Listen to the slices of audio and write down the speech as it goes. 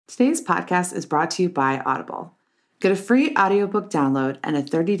Today's podcast is brought to you by Audible. Get a free audiobook download and a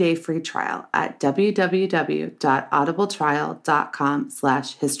 30-day free trial at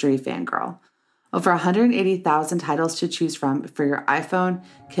www.audibletrial.com/historyfangirl. Over 180,000 titles to choose from for your iPhone,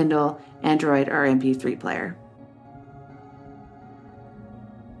 Kindle, Android, or MP3 player.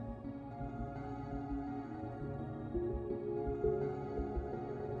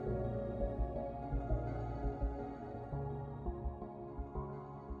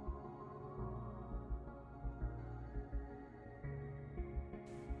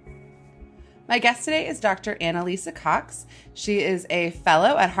 My guest today is Dr. Anna-Lisa Cox. She is a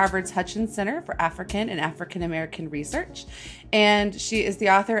fellow at Harvard's Hutchins Center for African and African American Research, and she is the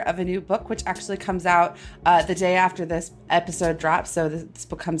author of a new book, which actually comes out the day after this episode drops. So this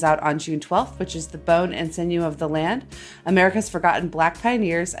book comes out on June 12th, which is The Bone and Sinew of the Land, America's Forgotten Black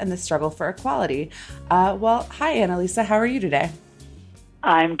Pioneers and the Struggle for Equality. Well, hi, Anna-Lisa. How are you today?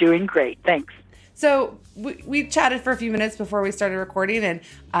 I'm doing great. Thanks. So we chatted for a few minutes before we started recording,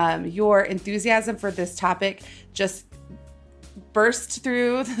 and your enthusiasm for this topic just burst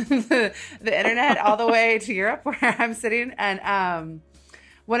through the internet all the way to Europe, where I'm sitting. And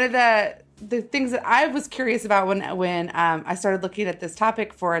one of the things that I was curious about when I started looking at this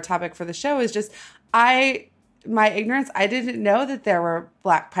topic for the show is just my ignorance. I didn't know that there were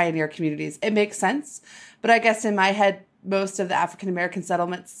Black pioneer communities. It makes sense, but I guess in my head, most of the African American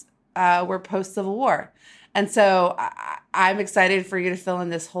settlements were post-Civil War. And so I'm excited for you to fill in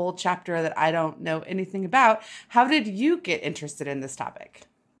this whole chapter that I don't know anything about. How did you get interested in this topic?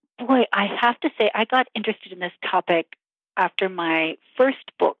 Boy, I have to say I got interested in this topic after my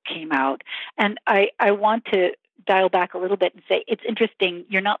first book came out. And I want to dial back a little bit and say it's interesting.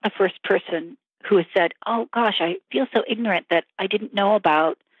 You're not the first person who has said, oh, gosh, I feel so ignorant that I didn't know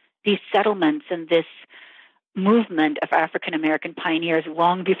about these settlements and this movement of African American pioneers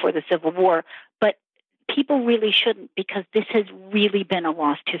long before the Civil War. But people really shouldn't, because this has really been a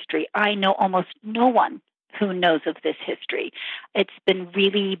lost history. I know almost no one who knows of this history. It's been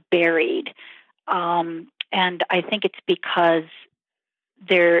really buried. And I think it's because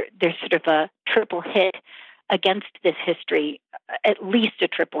there's sort of a triple hit against this history, at least a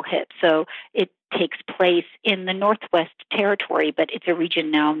triple hit. So it takes place in the Northwest Territory, but it's a region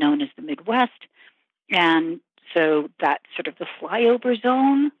now known as the Midwest. And so that's sort of the flyover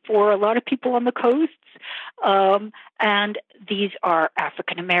zone for a lot of people on the coasts. And these are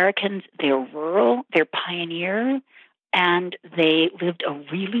African Americans. They're rural, they're pioneer, and they lived a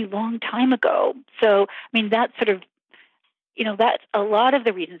really long time ago. So, I mean, that's sort of, that's a lot of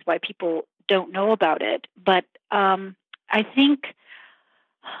the reasons why people don't know about it. But I think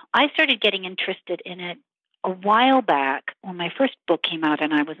I started getting interested in it a while back when my first book came out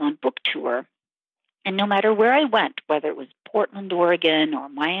and I was on book tour. And no matter where I went, whether it was Portland, Oregon, or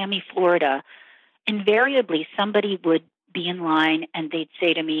Miami, Florida, invariably somebody would be in line and they'd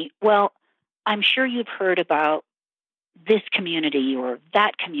say to me, well, I'm sure you've heard about this community or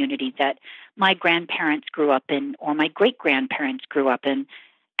that community that my grandparents grew up in or my great-grandparents grew up in.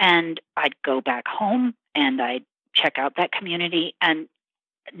 And I'd go back home and I'd check out that community. And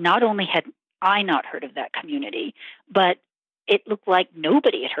not only had I not heard of that community, but it looked like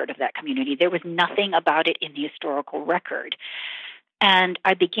nobody had heard of that community. There was nothing about it in the historical record. And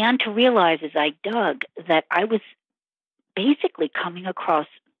I began to realize as I dug that I was basically coming across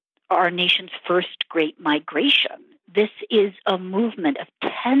our nation's first great migration. This is a movement of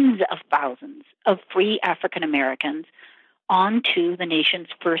tens of thousands of free African Americans onto the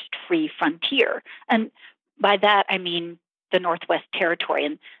nation's first free frontier. And by that, I mean the Northwest Territory.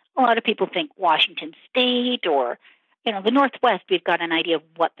 And a lot of people think Washington State or the Northwest. We've got an idea of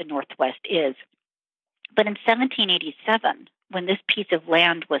what the Northwest is. But in 1787, when this piece of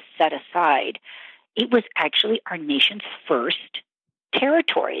land was set aside, it was actually our nation's first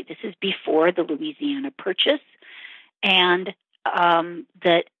territory. This is before the Louisiana Purchase. And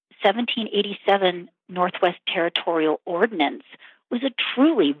the 1787 Northwest Territorial Ordinance was a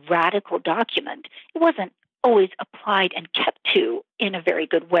truly radical document. It wasn't always applied and kept to in a very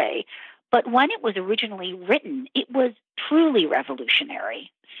good way. But when it was originally written, it was truly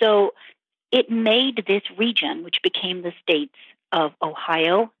revolutionary. So it made this region, which became the states of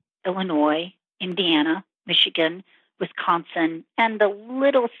Ohio, Illinois, Indiana, Michigan, Wisconsin, and a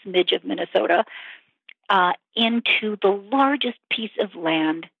little smidge of Minnesota, into the largest piece of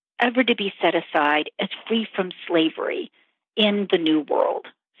land ever to be set aside as free from slavery in the New World.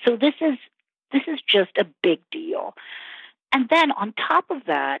 So this is just a big deal. And then on top of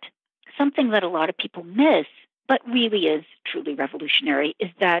that, something that a lot of people miss, but really is truly revolutionary, is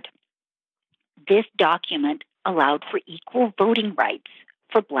that this document allowed for equal voting rights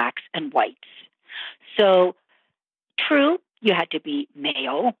for blacks and whites. So, true, you had to be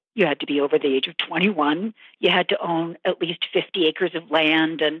male, you had to be over the age of 21, you had to own at least 50 acres of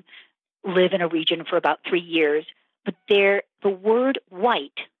land and live in a region for about 3 years. But the word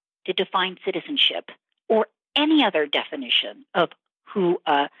white to define citizenship or any other definition of who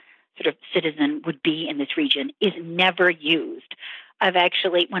a sort of citizen would be in this region is never used. I've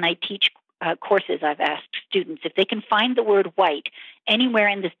actually, when I teach courses, I've asked students if they can find the word white anywhere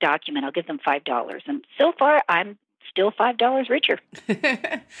in this document, I'll give them $5. And so far, I'm still $5 richer.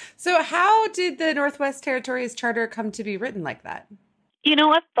 So how did the Northwest Territories Charter come to be written like that? You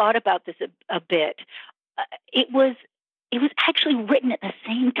know, I've thought about this a bit. It was actually written at the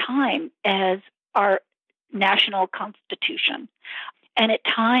same time as our national constitution. And at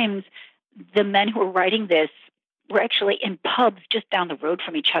times, the men who were writing this were actually in pubs just down the road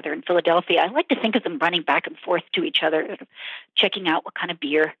from each other in Philadelphia. I like to think of them running back and forth to each other, checking out what kind of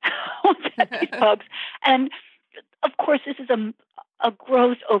beer was at these pubs. And of course, this is a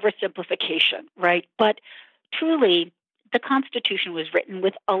gross oversimplification, right? But truly, the Constitution was written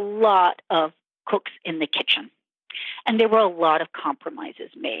with a lot of cooks in the kitchen. And there were a lot of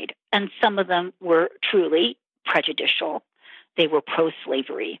compromises made. And some of them were truly prejudicial. They were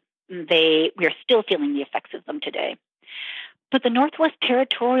pro-slavery. We are still feeling the effects of them today. But the Northwest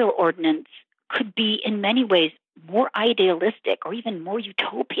Territorial Ordinance could be in many ways more idealistic or even more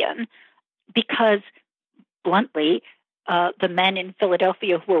utopian because, bluntly, the men in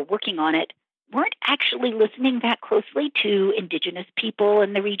Philadelphia who were working on it weren't actually listening that closely to indigenous people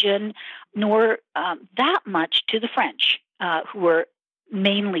in the region, nor that much to the French, who were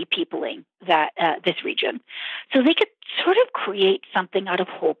mainly peopling this region. So they could sort of create something out of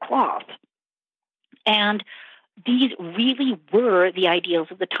whole cloth. And these really were the ideals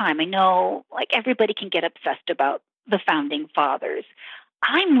of the time. I know, like, everybody can get obsessed about the founding fathers.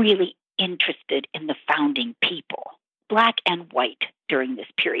 I'm really interested in the founding people, black and white, during this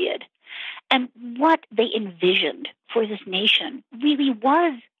period. And what they envisioned for this nation really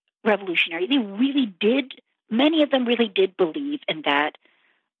was revolutionary. Many of them really did believe in that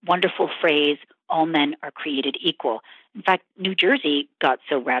wonderful phrase, all men are created equal. In fact, New Jersey got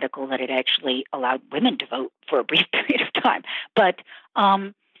so radical that it actually allowed women to vote for a brief period of time. But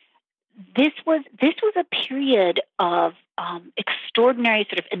this was a period of extraordinary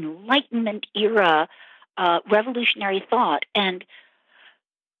sort of Enlightenment era revolutionary thought. And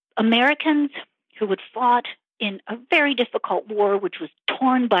Americans who had fought in a very difficult war, which was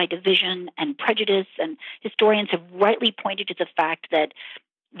torn by division and prejudice, and historians have rightly pointed to the fact that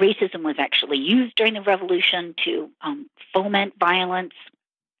racism was actually used during the Revolution to foment violence.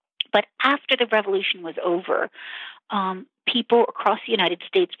 But after the Revolution was over, people across the United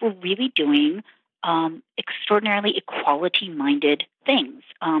States were really doing extraordinarily equality-minded things.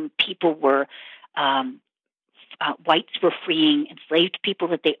 Whites were freeing enslaved people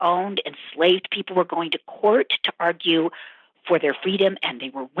that they owned. Enslaved people were going to court to argue for their freedom, and they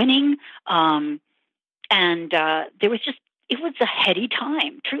were winning. It was a heady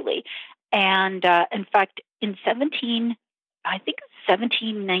time, truly. And in fact, in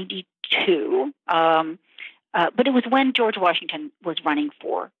 1792, but it was when George Washington was running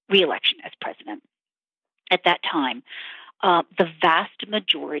for re-election as president. At that time, the vast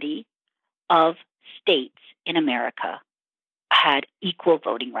majority of states in America had equal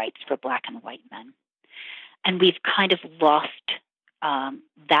voting rights for black and white men. And we've kind of lost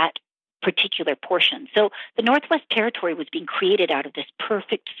that particular portion. So the Northwest Territory was being created out of this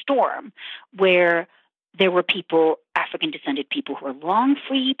perfect storm where there were people, African-descended people who were long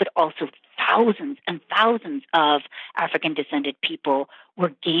free, but also thousands and thousands of African-descended people were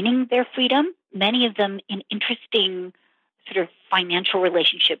gaining their freedom, many of them in interesting sort of financial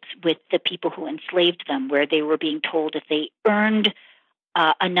relationships with the people who enslaved them, where they were being told if they earned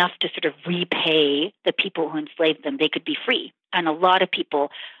enough to sort of repay the people who enslaved them, they could be free. And a lot of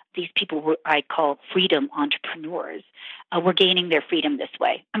people, these people were, I call freedom entrepreneurs, were gaining their freedom this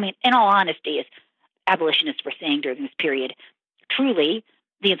way. I mean, in all honesty, as abolitionists were saying during this period, truly,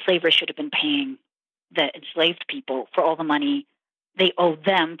 the enslavers should have been paying the enslaved people for all the money they owed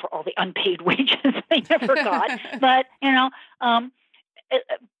them for all the unpaid wages they never got. But,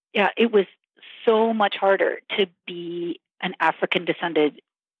 it was so much harder to be an African-descended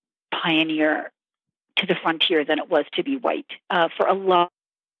pioneer to the frontier than it was to be white for a lot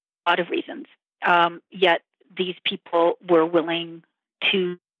of reasons. Yet these people were willing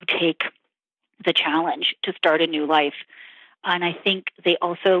to take the challenge to start a new life. And I think they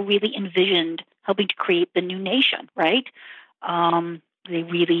also really envisioned helping to create the new nation, right?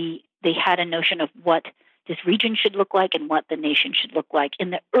 They had a notion of what this region should look like and what the nation should look like in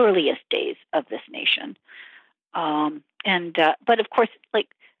the earliest days of this nation. But of course, like,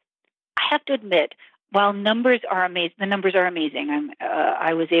 I have to admit, while numbers are amazing, the numbers are amazing.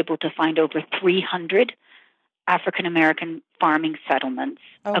 I was able to find over 300 African American farming settlements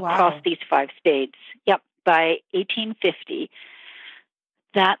across these 5 states. Yep, by 1850.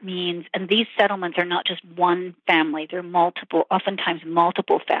 That means, and these settlements are not just one family; they're multiple, oftentimes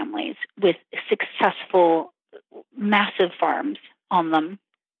multiple families with successful, massive farms on them.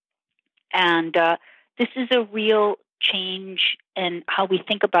 And this is a real change in how we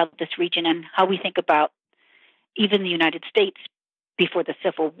think about this region and how we think about even the United States before the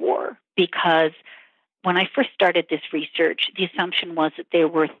Civil War. Because when I first started this research, the assumption was that there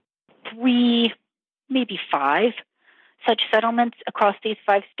were 3, maybe 5 such settlements across these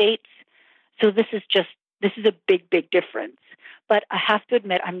 5 states. So this is a big, big difference. But I have to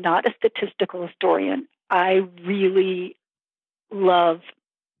admit, I'm not a statistical historian. I really love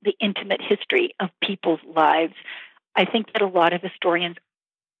the intimate history of people's lives. I think that a lot of historians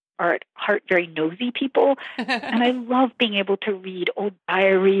are at heart very nosy people. And I love being able to read old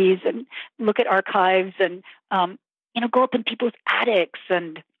diaries and look at archives and, go up in people's attics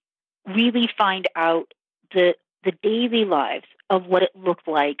and really find out the daily lives of what it looked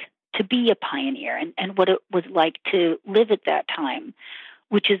like to be a pioneer and what it was like to live at that time,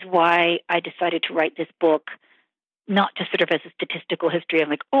 which is why I decided to write this book, not just sort of as a statistical history. I'm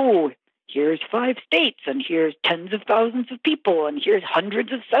like, oh, here's 5 states and here's tens of thousands of people and here's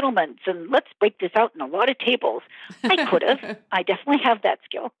hundreds of settlements and let's break this out in a lot of tables. I could have. I definitely have that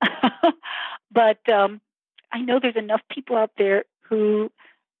skill. But I know there's enough people out there who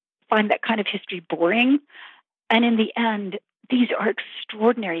find that kind of history boring. And in the end, these are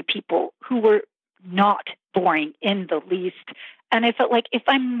extraordinary people who were not boring in the least. And I felt like if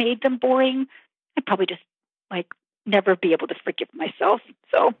I made them boring, I'd probably just never be able to forgive myself.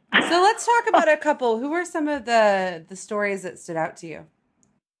 So let's talk about a couple. Who were some of the stories that stood out to you?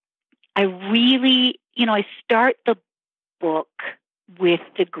 I really, I start the book with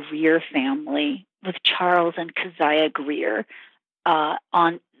the Greer family, with Charles and Keziah Greer,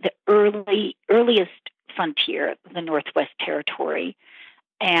 on the earliest frontier of the Northwest Territory.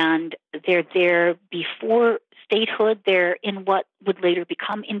 And they're there before statehood. They're in what would later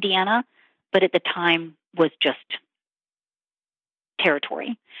become Indiana, but at the time was just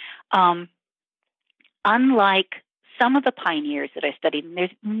territory. Unlike some of the pioneers that I studied, and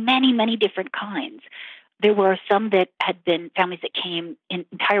there's many, many different kinds, there were some that had been families that came in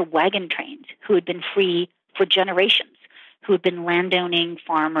entire wagon trains who had been free for generations, who had been landowning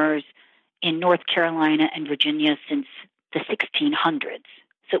farmers in North Carolina and Virginia since the 1600s,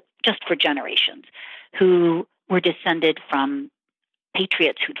 so just for generations, who were descended from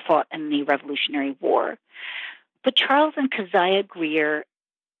patriots who'd fought in the Revolutionary War. But Charles and Keziah Greer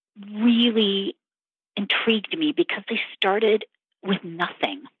really intrigued me because they started with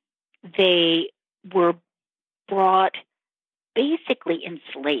nothing. They were brought basically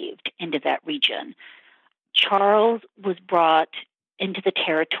enslaved into that region. Charles was brought into the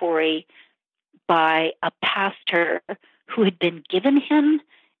territory by a pastor who had been given him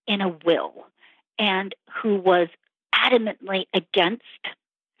in a will and who was adamantly against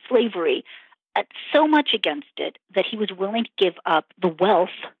slavery, so much against it that he was willing to give up the wealth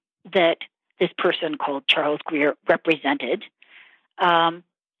that this person called Charles Greer represented, and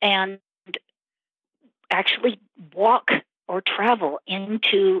actually walk or travel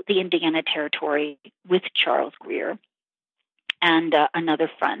into the Indiana Territory with Charles Greer and another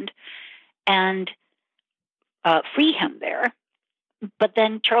friend, and free him there. But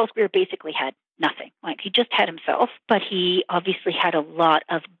then Charles Greer basically had nothing. He just had himself, but he obviously had a lot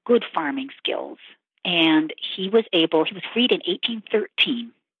of good farming skills. And he was freed in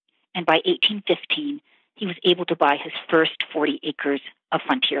 1813. And by 1815, he was able to buy his first 40 acres of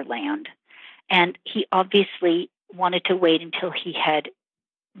frontier land. And he obviously wanted to wait until he had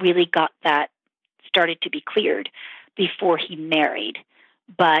really got that started to be cleared before he married.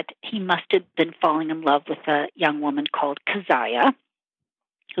 But he must have been falling in love with a young woman called Keziah,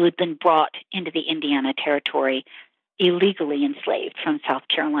 who had been brought into the Indiana Territory illegally enslaved from South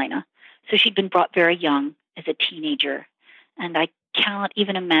Carolina. So she'd been brought very young as a teenager. And I cannot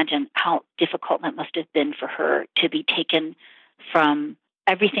even imagine how difficult that must have been for her to be taken from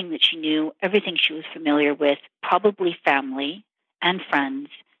everything that she knew, everything she was familiar with, probably family and friends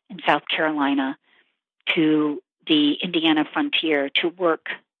in South Carolina, to the Indiana frontier to work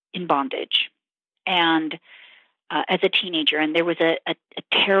in bondage. And as a teenager, and there was a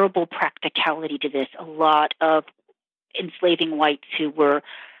terrible practicality to this. A lot of enslaving whites who were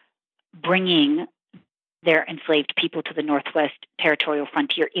bringing their enslaved people to the Northwest Territorial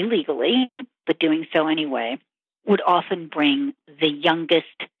frontier illegally, but doing so anyway, would often bring the youngest,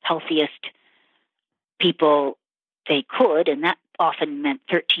 healthiest people they could, and that often meant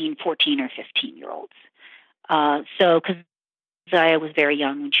 13, 14, or 15-year-olds. So, because Zaya was very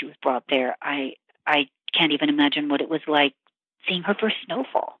young when she was brought there, I can't even imagine what it was like seeing her first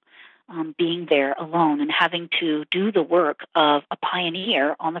snowfall, being there alone and having to do the work of a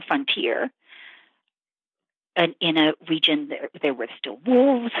pioneer on the frontier, and in a region there were still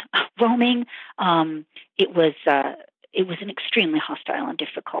wolves roaming. It was an extremely hostile and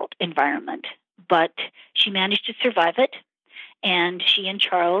difficult environment, but she managed to survive it, and she and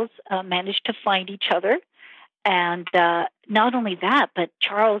Charles managed to find each other. And not only that, but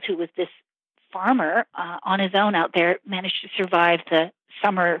Charles, who was this farmer on his own out there, managed to survive the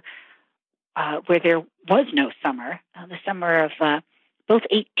summer where there was no summer. The summer of both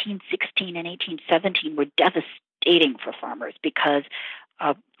 1816 and 1817 were devastating for farmers because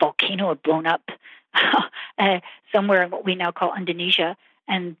a volcano had blown up somewhere in what we now call Indonesia,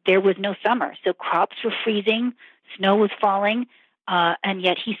 and there was no summer. So crops were freezing, snow was falling, and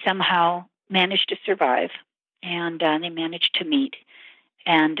yet he somehow managed to survive, and they managed to meet.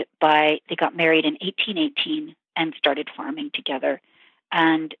 And they got married in 1818 and started farming together.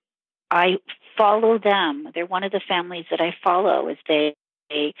 And I follow them. They're one of the families that I follow as they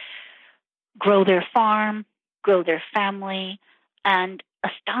grow their farm, grow their family, and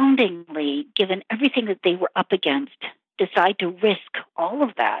astoundingly, given everything that they were up against, decide to risk all of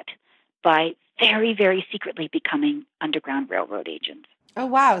that by very, very secretly becoming Underground Railroad agents. Oh,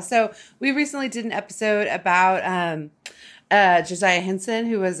 wow. So we recently did an episode about Josiah Henson,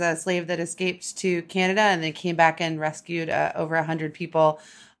 who was a slave that escaped to Canada and then came back and rescued over 100 people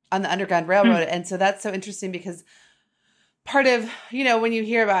on the Underground Railroad. And so that's so interesting because part of, when you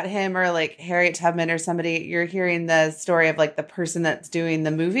hear about him or like Harriet Tubman or somebody, you're hearing the story of like the person that's doing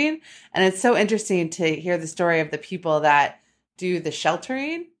the moving. And it's so interesting to hear the story of the people that do the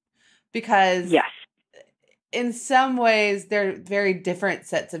sheltering, because yes, in some ways they're very different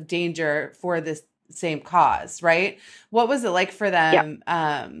sets of danger for this same cause, right? What was it like for them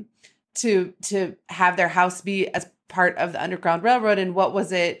to have their house be as part of the Underground Railroad? And what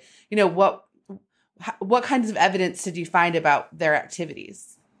was it, what kinds of evidence did you find about their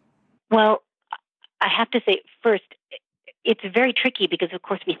activities? Well, I have to say first, it's very tricky because, of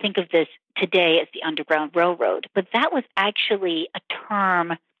course, we think of this today as the Underground Railroad, but that was actually a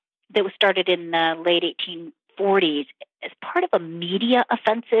term that was started in the late 1840s as part of a media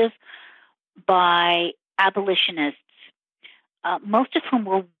offensive by abolitionists, most of whom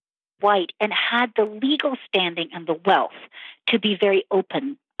were white and had the legal standing and the wealth to be very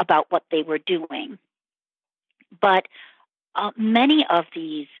open about what they were doing. But many of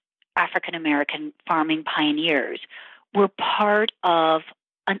these African-American farming pioneers were part of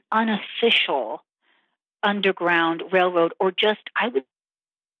an unofficial Underground Railroad, or just, I would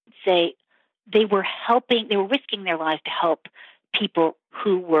say, they were risking their lives to help people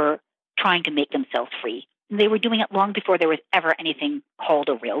who were trying to make themselves free. They were doing it long before there was ever anything called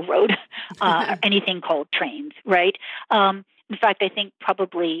a railroad, anything called trains, right? In fact, I think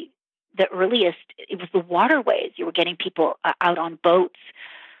probably the earliest, it was the waterways. You were getting people out on boats.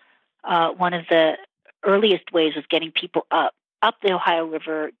 One of the earliest ways was getting people up the Ohio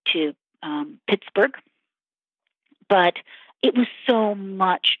River to Pittsburgh. But it was so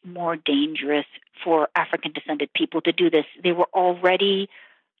much more dangerous for African-descended people to do this. They were already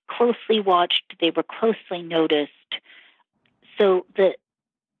closely watched. They were closely noticed. So the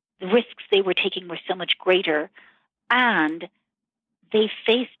risks they were taking were so much greater. And they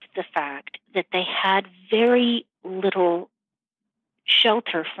faced the fact that they had very little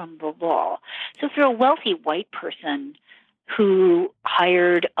shelter from the law. So if you're a wealthy white person who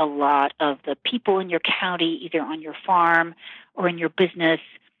hired a lot of the people in your county, either on your farm or in your business,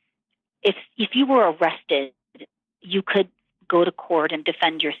 if you were arrested, you could go to court and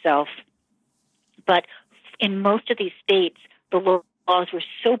defend yourself. But in most of these states, the laws were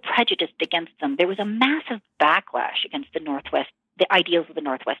so prejudiced against them. There was a massive backlash against the ideals of the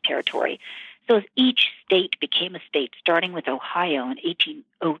Northwest Territory. So as each state became a state, starting with Ohio in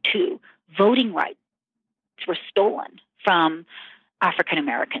 1802, voting rights were stolen from African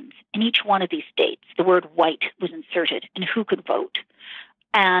Americans. In each one of these states, the word white was inserted in who could vote.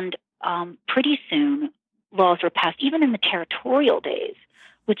 And pretty soon, laws were passed, even in the territorial days,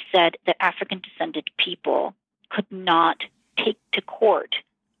 which said that African-descended people could not take to court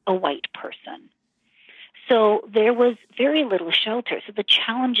a white person. So there was very little shelter. So the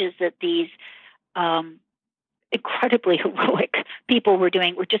challenges that these incredibly heroic people were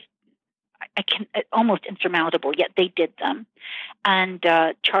doing were just, almost insurmountable, yet they did them. And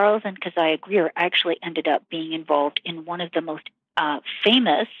Charles and Keziah Greer actually ended up being involved in one of the most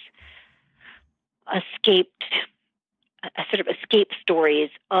famous escape stories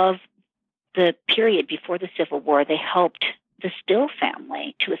of the period before the Civil War. They helped the Still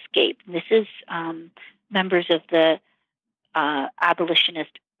family to escape. This is members of the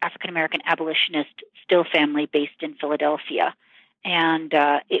African-American abolitionist Still family based in Philadelphia. And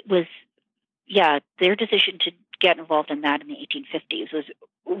it was, their decision to get involved in that in the 1850s was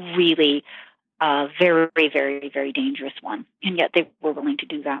really a very, very, very dangerous one. And yet they were willing to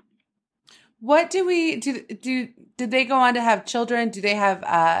do that. What did they go on to have children? Do they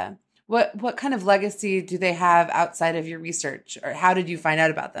have, what kind of legacy do they have outside of your research, or how did you find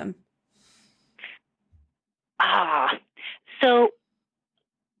out about them? So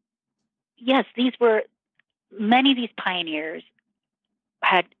yes, many of these pioneers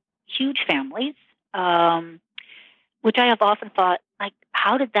had huge families, which I have often thought, like,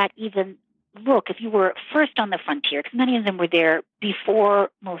 how did that even look if you were first on the frontier? Because many of them were there before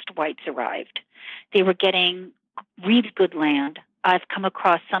most whites arrived. They were getting really good land. I've come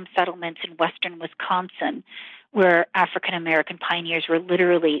across some settlements in western Wisconsin where African-American pioneers were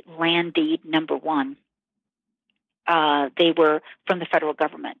literally land deed number one. They were from the federal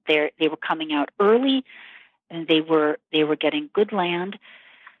government. They were coming out early, and they were getting good land,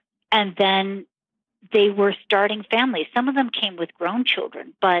 and then they were starting families. Some of them came with grown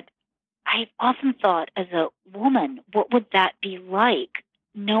children, but I've often thought, as a woman, what would that be like,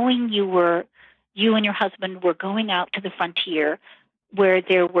 knowing you and your husband were going out to the frontier where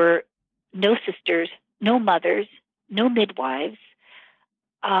there were no sisters, no mothers, no midwives,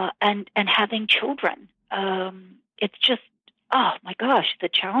 and having children. It's just, oh my gosh, the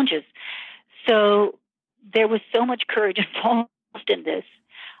challenges. So there was so much courage involved in this.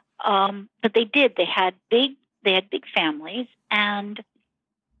 But they did. They had big families, and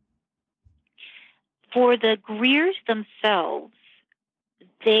for the Greers themselves,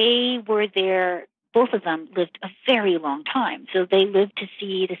 they were there. Both of them lived a very long time. So they lived to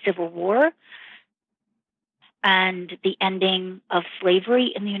see the Civil War and the ending of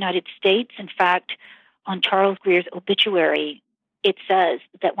slavery in the United States. In fact, on Charles Greer's obituary, it says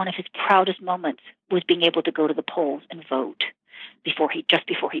that one of his proudest moments was being able to go to the polls and vote just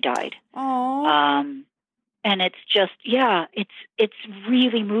before he died. Aww. And it's just, it's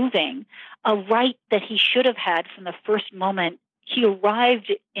really moving. A right that he should have had from the first moment he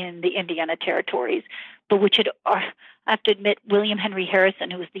arrived in the Indiana Territories, but which I have to admit, William Henry Harrison,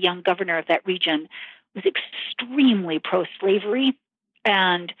 who was the young governor of that region, was extremely pro-slavery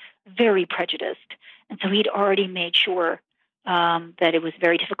and very prejudiced. And so he'd already made sure that it was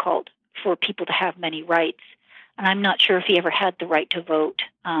very difficult for people to have many rights. And I'm not sure if he ever had the right to vote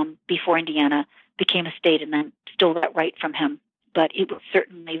before Indiana became a state and then stole that right from him. But it was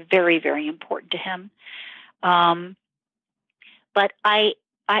certainly very, very important to him. But I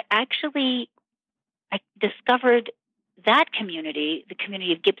discovered that community, the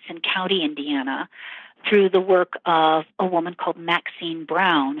community of Gibson County, Indiana, through the work of a woman called Maxine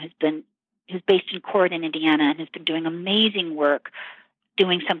Brown, who's based in Corydon, Indiana, and has been doing amazing work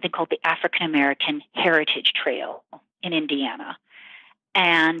doing something called the African American Heritage Trail in Indiana.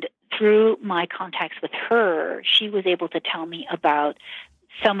 And through my contacts with her, she was able to tell me about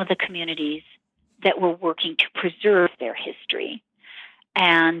some of the communities that were working to preserve their history.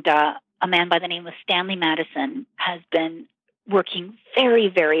 And a man by the name of Stanley Madison has been working very,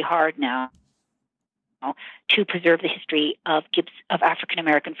 very hard now to preserve the history of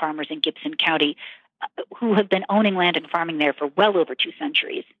African-American farmers in Gibson County who have been owning land and farming there for well over 2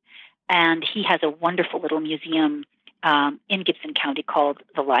 centuries. And he has a wonderful little museum in Gibson County called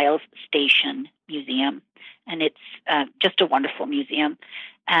the Lyles Station Museum. And it's just a wonderful museum.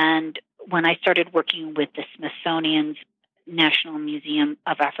 And when I started working with the Smithsonian's National Museum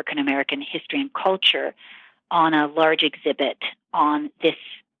of African American History and Culture on a large exhibit on this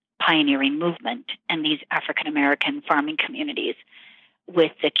pioneering movement and these African American farming communities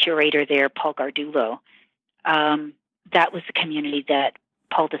with the curator there, Paul Gardulo, that was the community that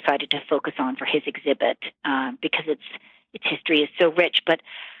Paul decided to focus on for his exhibit because its history is so rich. But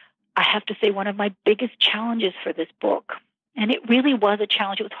I have to say, one of my biggest challenges for this book, and it really was a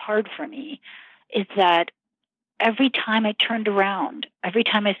challenge, it was hard for me, is that every time I turned around, every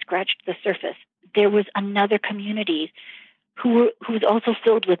time I scratched the surface, there was another community who was also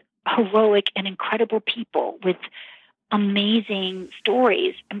filled with heroic and incredible people with amazing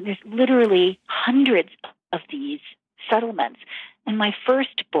stories. I mean, there's literally hundreds of these settlements. In my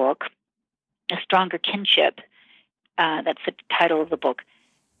first book, A Stronger Kinship, that's the title of the book,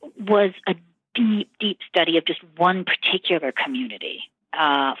 was a deep, deep study of just one particular community,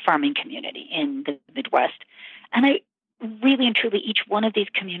 farming community in the Midwest. And I really and truly, each one of these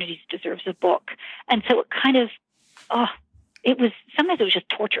communities deserves a book. And so it kind of, sometimes it was just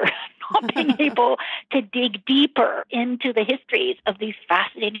torture, not being able to dig deeper into the histories of these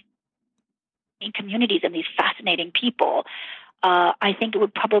fascinating communities and these fascinating people. I think it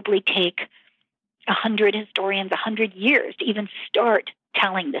would probably take 100 historians 100 years to even start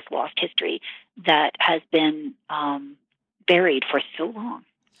telling this lost history that has been buried for so long.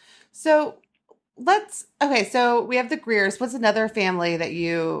 So so we have the Greers. What's another family that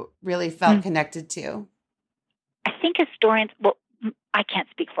you really felt connected to? I think historians, well, I can't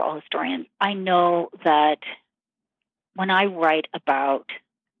speak for all historians. I know that when I write about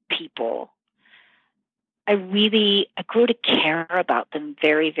people, I grew to care about them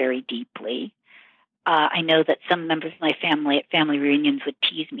very, very deeply. I know that some members of my family at family reunions would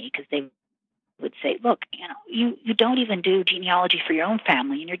tease me because they would say, look, you don't even do genealogy for your own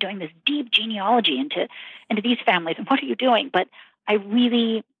family, and you're doing this deep genealogy into these families, and what are you doing? But I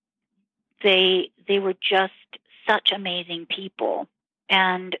really, they were just such amazing people,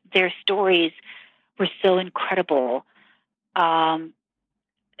 and their stories were so incredible. The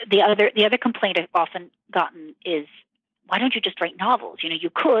other complaint I've often gotten is, why don't you just write novels?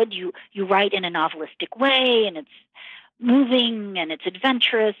 You write in a novelistic way, and it's moving and it's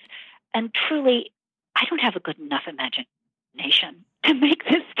adventurous. And truly, I don't have a good enough imagination to make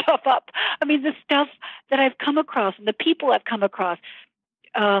this stuff up. I mean, the stuff that I've come across and the people I've come across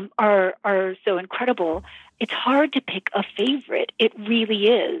are so incredible. It's hard to pick a favorite. It really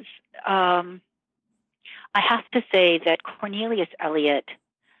is. I have to say that Cornelius Eliot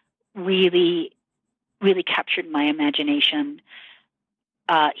really, really captured my imagination.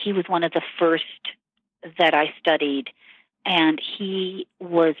 He was one of the first that I studied, and he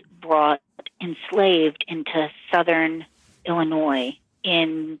was brought enslaved into southern Illinois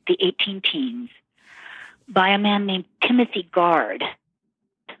in the 18 teens by a man named Timothy Gard,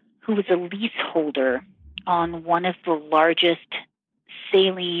 who was a leaseholder on one of the largest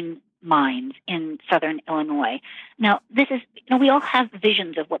saline mines in southern Illinois. Now, this is, we all have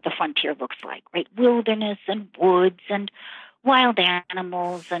visions of what the frontier looks like, right? Wilderness and woods and wild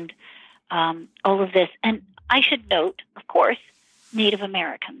animals and all of this. And I should note, of course, Native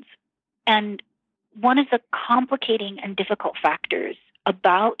Americans. And one of the complicating and difficult factors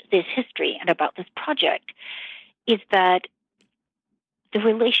about this history and about this project is that the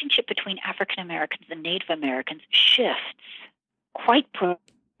relationship between African Americans and Native Americans shifts quite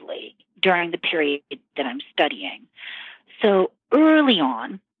probably during the period that I'm studying. So early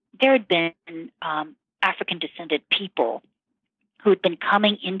on, there had been African-descended people who had been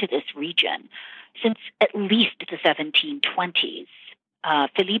coming into this region since at least the 1720s.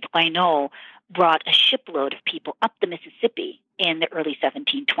 Philippe Reynaud brought a shipload of people up the Mississippi in the early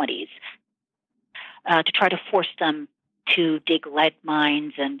 1720s to try to force them to dig lead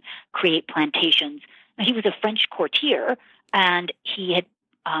mines and create plantations. Now, he was a French courtier, and he had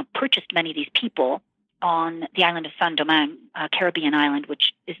purchased many of these people on the island of Saint-Domingue, Caribbean island,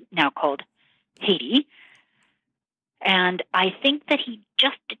 which is now called Haiti. And I think that he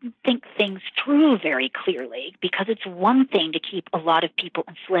just didn't think things through very clearly, because it's one thing to keep a lot of people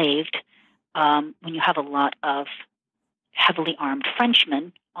enslaved when you have a lot of heavily armed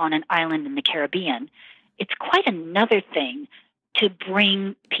Frenchmen on an island in the Caribbean. It's quite another thing to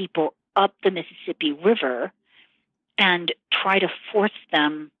bring people up the Mississippi River and try to force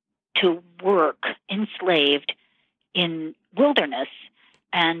them to work enslaved in wilderness.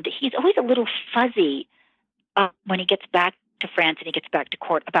 And he's always a little fuzzy when he gets back to France and he gets back to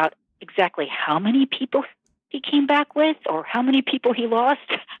court about exactly how many people he came back with or how many people he lost,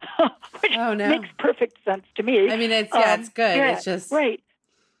 which makes perfect sense to me. I mean, it's good. Yeah, it's just right.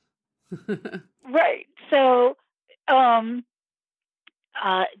 Right. So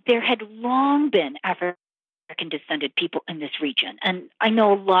there had long been African-descended people in this region. And I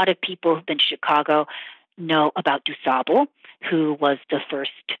know a lot of people who've been to Chicago know about DuSable, who was the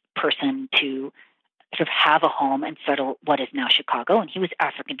first person to sort of have a home and settle what is now Chicago. And he was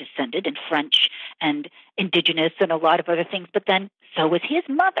African-descended and French and indigenous and a lot of other things. But then so was his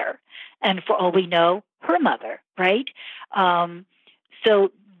mother. And for all we know, her mother, right?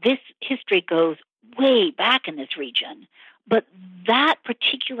 So this history goes way back in this region. But that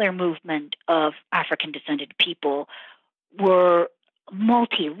particular movement of African-descended people were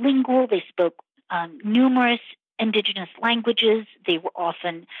multilingual. They spoke numerous indigenous languages. They were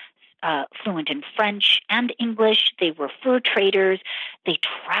often fluent in French and English. They were fur traders. They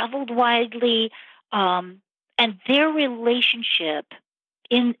traveled widely. And their relationship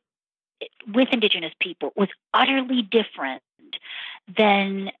in with Indigenous people was utterly different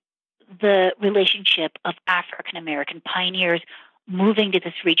than the relationship of African American pioneers moving to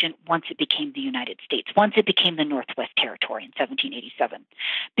this region once it became the United States, once it became the Northwest Territory in 1787.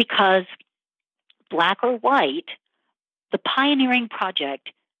 Because black or white, the pioneering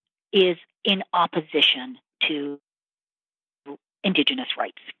project is in opposition to Indigenous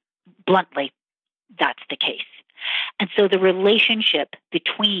rights. Bluntly, that's the case. And so the relationship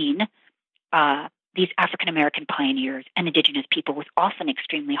between these African-American pioneers and Indigenous people was often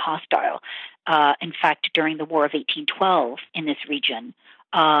extremely hostile. In fact, during the War of 1812 in this region,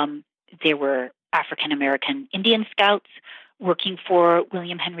 there were African-American Indian scouts working for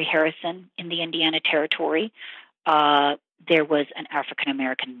William Henry Harrison in the Indiana Territory. There was an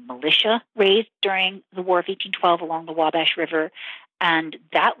African-American militia raised during the War of 1812 along the Wabash River, and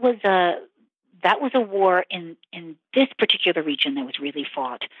that was a war in this particular region that was really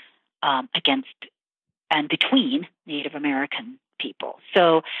fought against and between Native American people.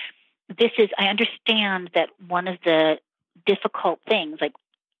 So I understand that one of the difficult things, like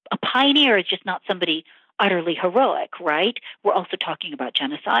a pioneer is just not somebody utterly heroic, right? We're also talking about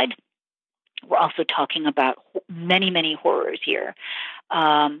genocide. We're also talking about many, many horrors here.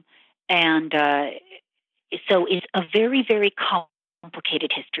 So it's a very, very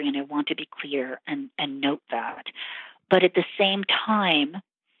complicated history, and I want to be clear and note that. But at the same time,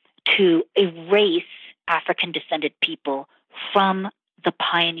 to erase African-descended people from the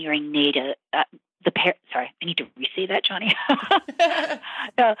pioneering native, I need to re-say that, Johnny.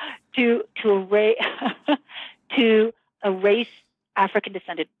 To erase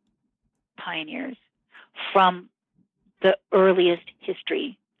African-descended pioneers from the earliest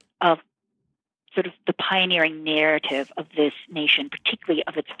history of sort of the pioneering narrative of this nation, particularly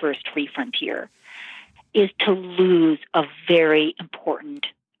of its first free frontier, is to lose a very important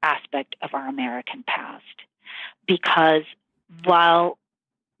aspect of our American past. Because while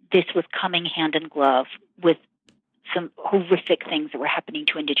this was coming hand in glove with some horrific things that were happening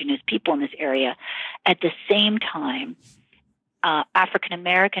to Indigenous people in this area, at the same time, African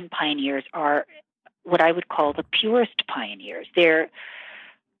American pioneers are what I would call the purest pioneers. They're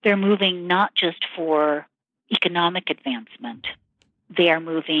moving not just for economic advancement. They are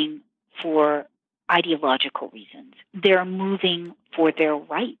moving for ideological reasons. They're moving for their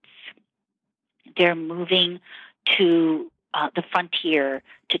rights. They're moving to the frontier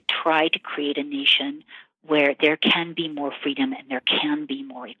to try to create a nation where there can be more freedom and there can be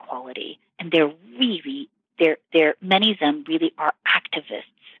more equality. And they're many of them really are activists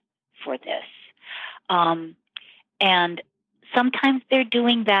for this. And sometimes they're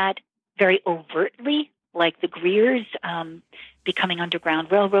doing that very overtly, like the Greers becoming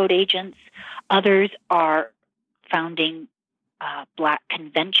Underground Railroad agents. Others are founding Black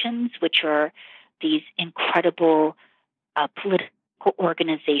conventions, which are these incredible political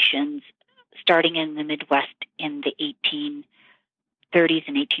organizations starting in the Midwest in the 1830s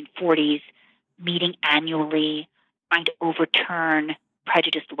and 1840s, meeting annually, trying to overturn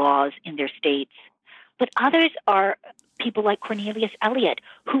prejudiced laws in their states. But others are people like Cornelius Eliot,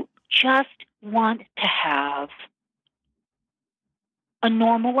 who just want to have a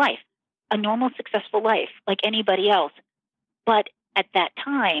normal life, a normal, successful life like anybody else. But at that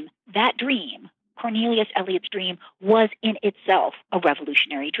time, that dream, Cornelius Eliot's dream, was in itself a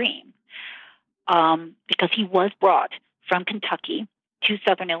revolutionary dream, because he was brought from Kentucky to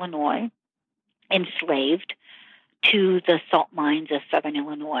Southern Illinois, enslaved to the salt mines of Southern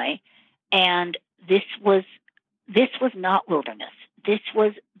Illinois. And this was not wilderness. This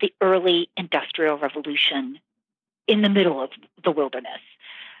was the early industrial revolution in the middle of the wilderness.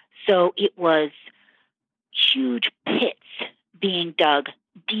 So it was huge pits being dug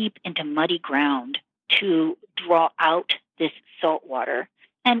deep into muddy ground to draw out this salt water.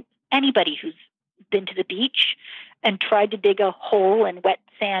 And anybody who's been to the beach and tried to dig a hole in wet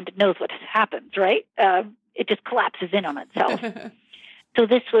sand knows what happens, right? It just collapses in on itself. So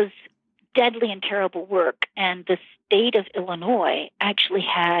this was deadly and terrible work. And the state of Illinois actually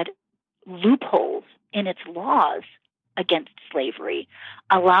had loopholes in its laws against slavery,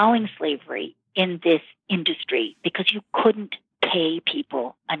 allowing slavery in this industry because you couldn't pay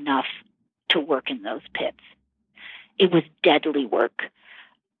people enough to work in those pits. It was deadly work.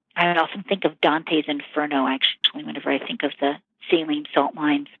 I often think of Dante's Inferno, actually, whenever I think of the saline salt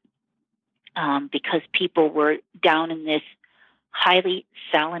mines, because people were down in this highly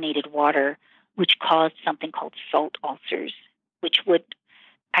salinated water, which caused something called salt ulcers, which would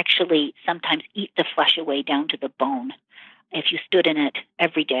actually sometimes eat the flesh away down to the bone if you stood in it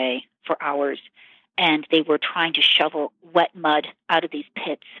every day for hours. and they were trying to shovel wet mud out of these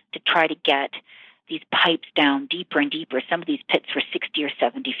pits to try to get these pipes down deeper and deeper. Some of these pits were 60 or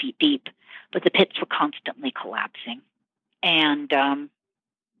 70 feet deep, but the pits were constantly collapsing. And so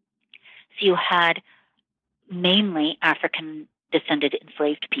you had mainly African-descended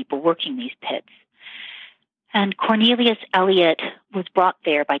enslaved people working these pits. And Cornelius Elliott was brought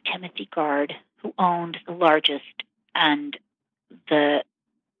there by Timothy Gard, who owned the largest and the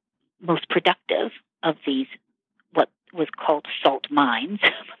most productive of these, what was called salt mines.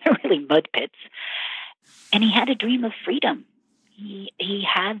 They're really mud pits. And he had a dream of freedom. He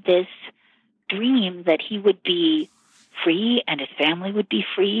had this dream that he would be free and his family would be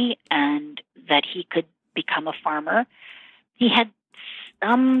free and that he could become a farmer. He had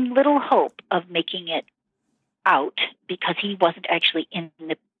some little hope of making it out because he wasn't actually in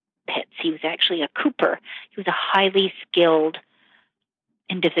the pits. He was actually a cooper. He was a highly skilled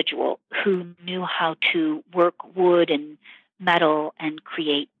individual who knew how to work wood and metal and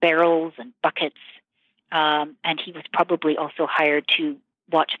create barrels and buckets. And he was probably also hired to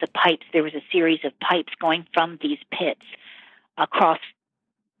watch the pipes. There was a series of pipes going from these pits across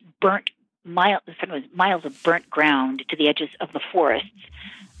miles of burnt ground to the edges of the forests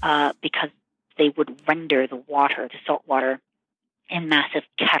because they would render the water, the salt water, in massive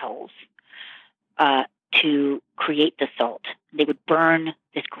kettles to create the salt. They would burn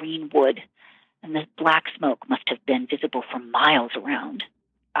this green wood, and the black smoke must have been visible for miles around.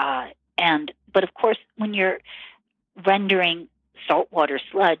 But of course, when you're rendering saltwater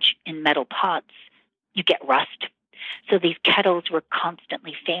sludge in metal pots, you get rust. So these kettles were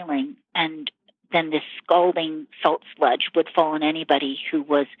constantly failing, and then this scalding salt sludge would fall on anybody who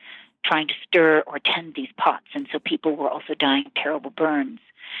was trying to stir or tend these pots, and so people were also dying of terrible burns.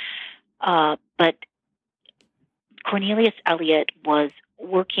 But Cornelius Elliott was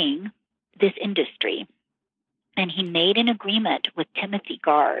working this industry, and he made an agreement with Timothy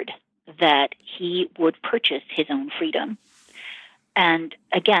Gard that he would purchase his own freedom. And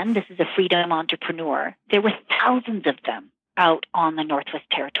again, this is a freedom entrepreneur. There were thousands of them out on the Northwest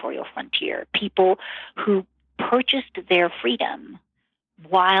Territorial frontier, people who purchased their freedom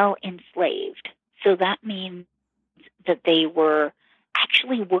while enslaved. So that means that they were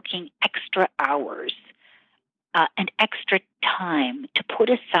actually working extra hours and extra time to put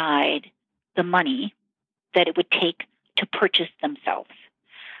aside the money that it would take to purchase themselves.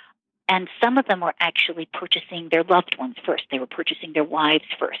 And some of them were actually purchasing their loved ones first. They were purchasing their wives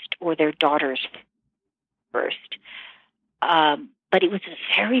first or their daughters first. But it was a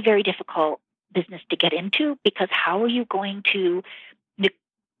very, very difficult business to get into because how are you going to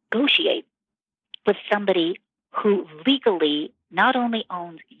negotiate with somebody who legally not only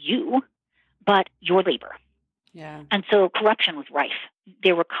owns you, but your labor? Yeah. And so corruption was rife.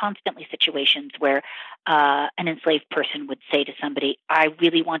 There were constantly situations where an enslaved person would say to somebody, I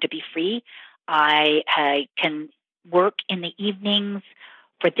really want to be free. I can work in the evenings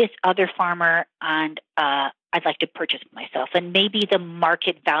for this other farmer, and I'd like to purchase myself. And maybe the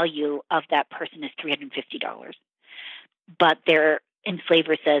market value of that person is $350. But their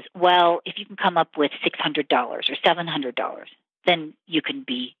enslaver says, well, if you can come up with $600 or $700, then you can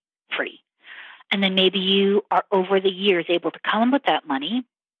be free. And then maybe you are over the years able to come with that money.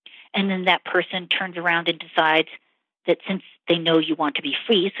 And then that person turns around and decides that since they know you want to be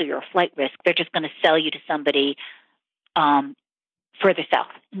free, so you're a flight risk, they're just going to sell you to somebody further south,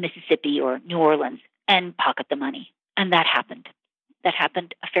 in Mississippi or New Orleans, and pocket the money. And that happened. That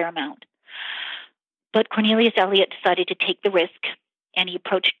happened a fair amount. But Cornelius Elliott decided to take the risk, and he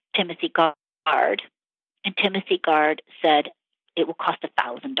approached Timothy Gard. And Timothy Gard said, it will cost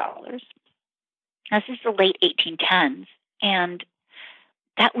 $1,000. Now, this is the late 1810s, and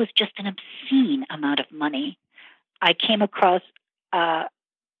that was just an obscene amount of money. I came across some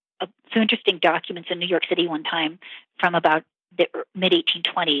interesting documents in New York City one time from about the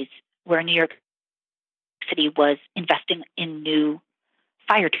mid-1820s where New York City was investing in new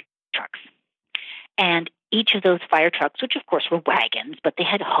fire trucks. And each of those fire trucks, which of course were wagons, but they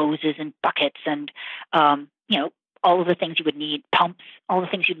had hoses and buckets and, all of the things you would need, pumps, all the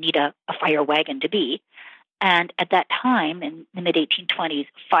things you'd need a fire wagon to be. And at that time, in the mid-1820s,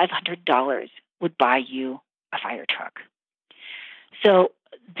 $500 would buy you a fire truck. So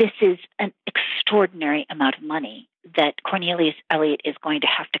this is an extraordinary amount of money that Cornelius Elliott is going to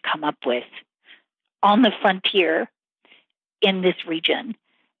have to come up with on the frontier in this region.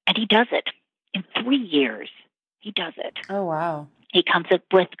 And he does it. In 3 years, he does it. Oh, wow. He comes up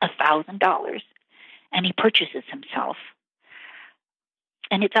with $1,000. And he purchases himself.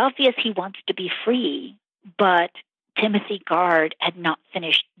 And it's obvious he wants to be free, but Timothy Gard had not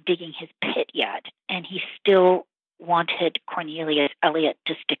finished digging his pit yet, and he still wanted Cornelius Elliott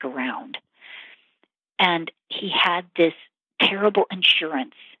to stick around. And he had this terrible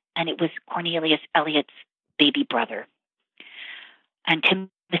insurance, and it was Cornelius Elliott's baby brother. And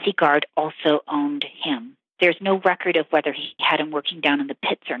Timothy Gard also owned him. There's no record of whether he had him working down in the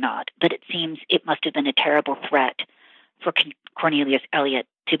pits or not, but it seems it must have been a terrible threat for Cornelius Elliott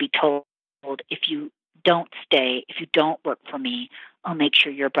to be told, if you don't stay, if you don't work for me, I'll make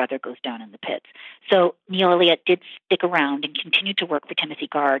sure your brother goes down in the pits. So Neil Elliott did stick around and continued to work for Timothy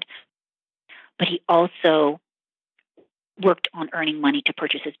Gard, but he also worked on earning money to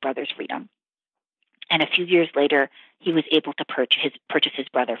purchase his brother's freedom. And a few years later, he was able to purchase his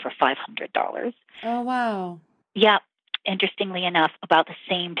brother for $500. Oh, wow. Yeah. Interestingly enough, about the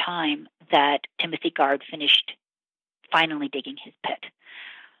same time that Timothy Gard finished finally digging his pit.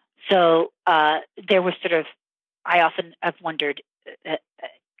 So there was sort of, I often have wondered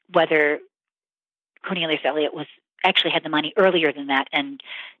whether Cornelius Elliott actually had the money earlier than that, and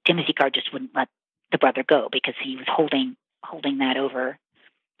Timothy Gard just wouldn't let the brother go because he was holding that over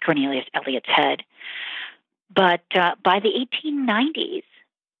Cornelius Elliott's head. But by the 1890s,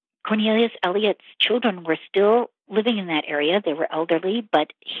 Cornelius Elliott's children were still living in that area. They were elderly,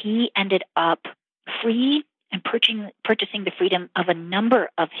 but he ended up free and purchasing the freedom of a number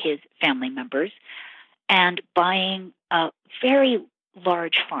of his family members and buying a very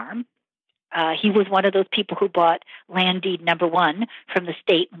large farm. He was one of those people who bought land deed number 1 from the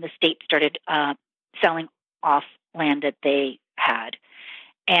state when the state started selling off land that they had.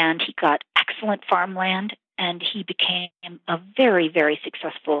 And he got excellent farmland, and he became a very, very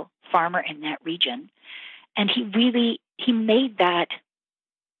successful farmer in that region. And he made that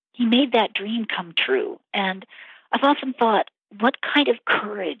dream come true. And I've often thought, what kind of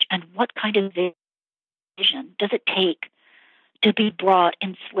courage and what kind of vision does it take to be brought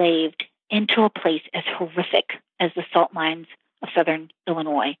enslaved into a place as horrific as the salt mines of southern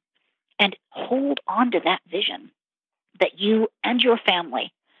Illinois and hold on to that vision that you and your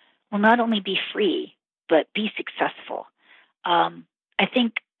family will not only be free, but be successful. I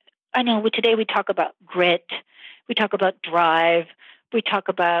know today we talk about grit, we talk about drive, we talk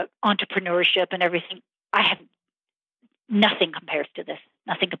about entrepreneurship and everything. Nothing compares to this.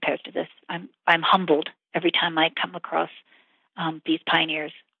 Nothing compares to this. I'm humbled every time I come across these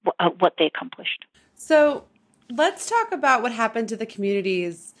pioneers, what they accomplished. So let's talk about what happened to the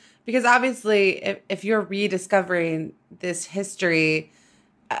communities, because obviously if you're rediscovering this history,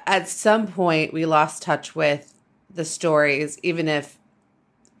 at some point we lost touch with the stories, even if,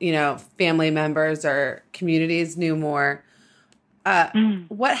 family members or communities knew more.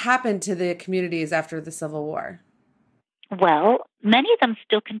 What happened to the communities after the Civil War? Well, many of them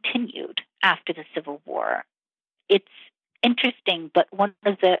still continued after the Civil War. It's interesting, but one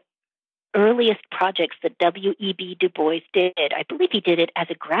of the earliest projects that W.E.B. Du Bois did, I believe he did it as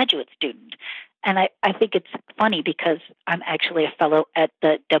a graduate student. And I think it's funny because I'm actually a fellow at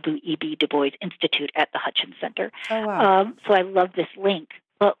the W.E.B. Du Bois Institute at the Hutchins Center. Oh, wow. So I love this link.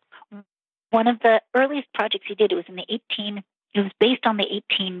 But one of the earliest projects he did, it was based on the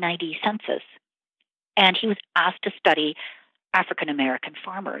 1890 census. And he was asked to study African American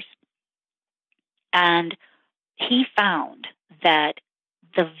farmers. And he found that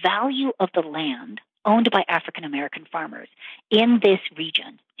the value of the land owned by African American farmers in this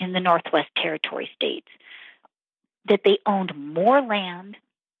region, in the Northwest Territory states, that they owned more land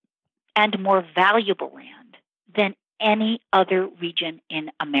and more valuable land than any other region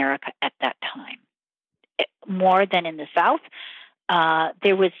in America at that time. More than in the South.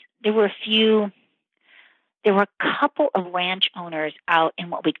 There were a couple of ranch owners out in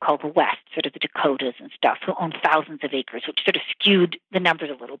what we'd call the West, sort of the Dakotas and stuff, who owned thousands of acres, which sort of skewed the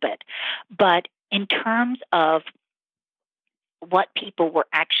numbers a little bit. But in terms of what people were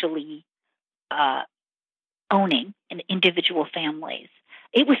actually owning in individual families,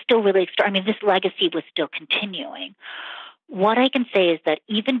 it was still really extraordinary. I mean, this legacy was still continuing. What I can say is that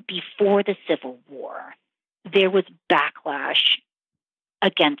even before the Civil War, there was backlash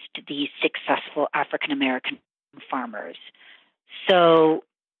against these successful African American farmers. So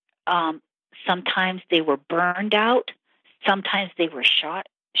sometimes they were burned out, sometimes they were shot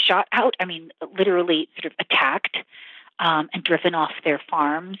out. I mean, literally sort of attacked and driven off their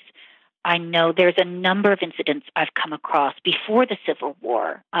farms. I know there's a number of incidents I've come across before the Civil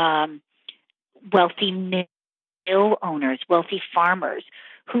War. Wealthy mill owners, wealthy farmers,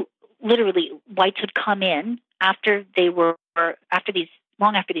 who literally whites would come in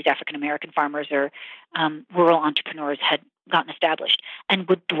long after these African American farmers or rural entrepreneurs had gotten established, and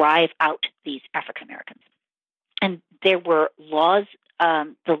would drive out these African Americans. and there were laws,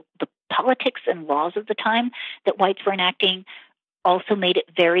 the politics and laws of the time that whites were enacting also made it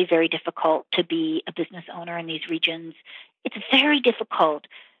very, very difficult to be a business owner in these regions. It's very difficult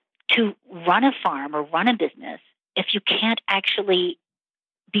to run a farm or run a business if you can't actually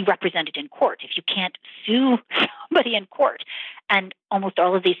be represented in court, if you can't sue somebody in court. And almost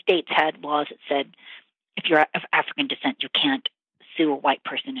all of these states had laws that said if you're of African descent, you can't sue a white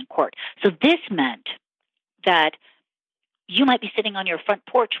person in court. So this meant that you might be sitting on your front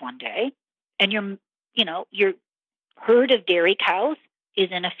porch one day and your herd of dairy cows is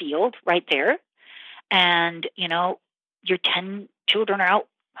in a field right there. And, your 10 children are out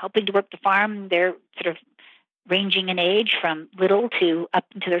helping to work the farm. They're sort of ranging in age from little to up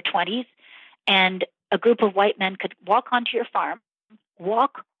into their 20s. And a group of white men could walk onto your farm,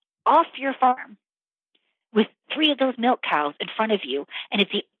 walk off your farm with 3 of those milk cows in front of you. And if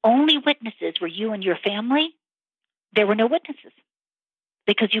the only witnesses were you and your family, there were no witnesses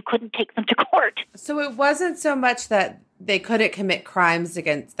because you couldn't take them to court. So it wasn't so much that they couldn't commit crimes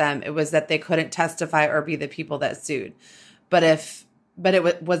against them. It was that they couldn't testify or be the people that sued. But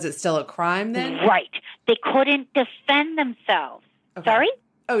was it still a crime then? Right. They couldn't defend themselves. Okay. Sorry?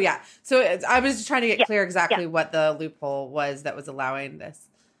 Oh, yeah. So I was just trying to get clear exactly what the loophole was that was allowing this.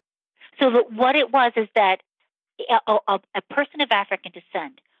 So what it was is that a person of African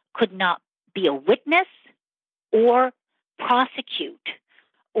descent could not be a witness or prosecute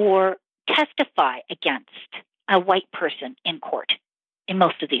or testify against a white person in court in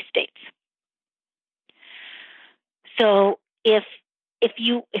most of these states. So if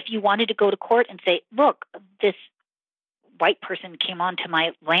you wanted to go to court and say, look, this white person came onto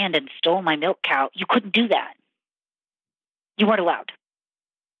my land and stole my milk cow, you couldn't do that. You weren't allowed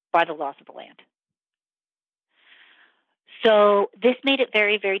by the laws of the land. So this made it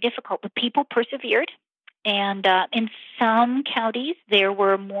very, very difficult, but people persevered. And in some counties, there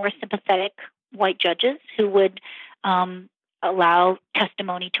were more sympathetic white judges who would allow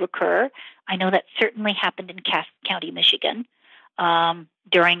testimony to occur. I know that certainly happened in Cass County, Michigan,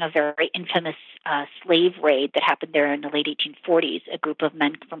 during a very infamous slave raid that happened there in the late 1840s. A group of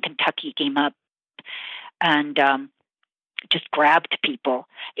men from Kentucky came up and just grabbed people.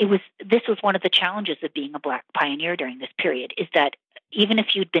 This was one of the challenges of being a Black pioneer during this period, is that even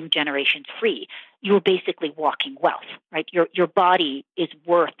if you'd been generations free, you were basically walking wealth, right? Your body is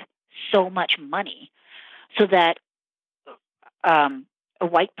worth so much money, so that a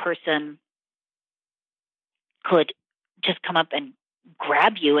white person could just come up and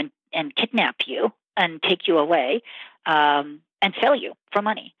grab you and kidnap you and take you away and sell you for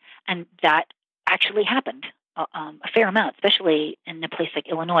money. And that actually happened a fair amount, especially in a place like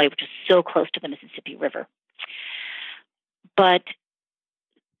Illinois, which is so close to the Mississippi River. But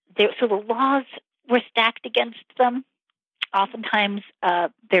so the laws were stacked against them. Oftentimes,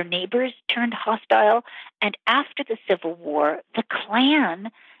 their neighbors turned hostile. And after the Civil War, the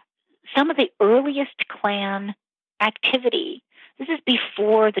Klan, some of the earliest Klan activity, this is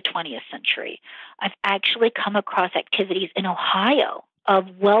before the 20th century. I've actually come across activities in Ohio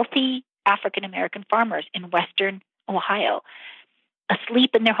of wealthy African-American farmers in western Ohio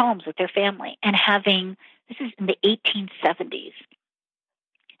asleep in their homes with their family and this is in the 1870s,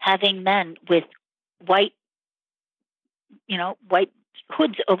 having men with white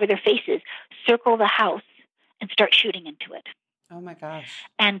hoods over their faces circle the house and start shooting into it. Oh my gosh.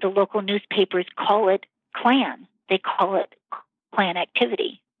 And the local newspapers call it Klan. They call it Klan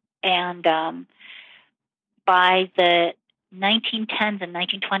activity. And by the 1910s and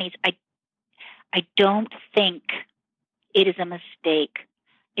 1920s, I don't think it is a mistake.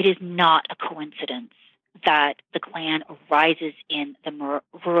 It is not a coincidence that the Klan arises in the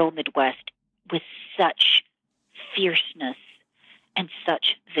rural Midwest with such fierceness and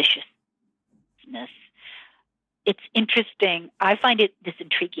such viciousness. It's interesting. I find this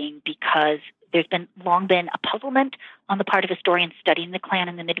intriguing because there's long been a puzzlement on the part of historians studying the Klan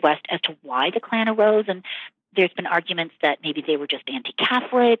in the Midwest as to why the Klan arose. And there's been arguments that maybe they were just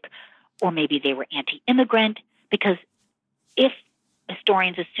anti-Catholic or maybe they were anti-immigrant, because if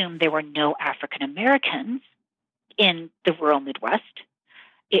historians assume there were no African Americans in the rural Midwest,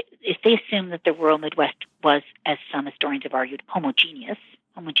 if they assume that the rural Midwest was, as some historians have argued,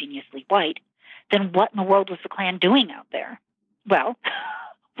 homogeneously white, then what in the world was the Klan doing out there? Well,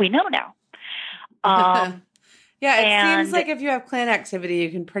 we know now. Yeah, it seems like if you have Klan activity, you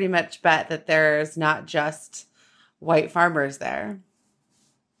can pretty much bet that there's not just white farmers there.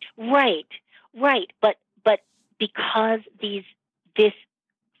 Right. But because this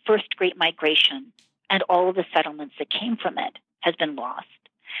first Great Migration and all of the settlements that came from it has been lost,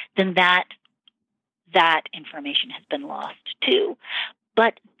 then that that information has been lost too.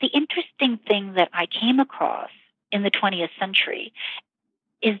 But the interesting thing that I came across in the 20th century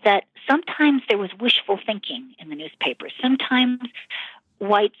is that sometimes there was wishful thinking in the newspapers. Sometimes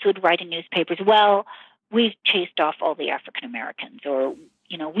whites would write in newspapers, well, we've chased off all the African Americans, or,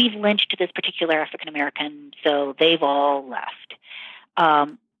 we've lynched this particular African American, so they've all left.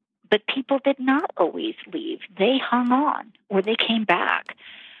 But people did not always leave. They hung on, or they came back.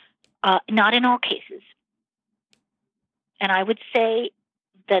 Not in all cases. And I would say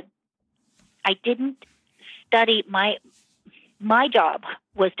that I didn't study, my job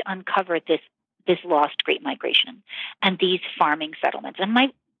was to uncover this lost Great Migration and these farming settlements. And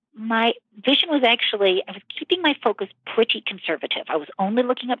my vision was actually, I was keeping my focus pretty conservative. I was only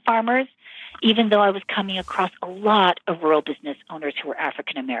looking at farmers, even though I was coming across a lot of rural business owners who were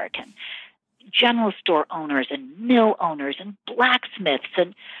African American, general store owners and mill owners and blacksmiths,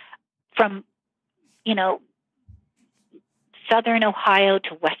 and from, southern Ohio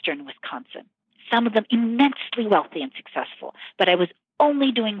to western Wisconsin. Some of them immensely wealthy and successful, but I was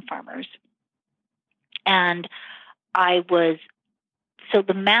only doing farmers. And so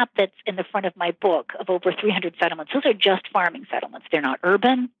the map that's in the front of my book of over 300 settlements, those are just farming settlements. They're not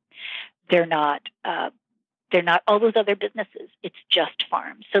urban. They're not all those other businesses. It's just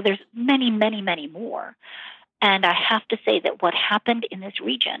farms. So there's many, many, many more. And I have to say that what happened in this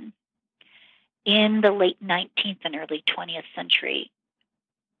region in the late 19th and early 20th century,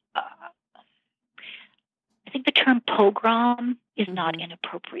 I think the term pogrom is not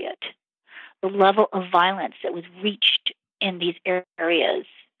inappropriate. The level of violence that was reached in these areas,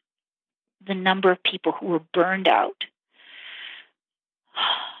 the number of people who were burned out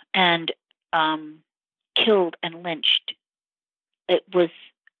and killed and lynched, it was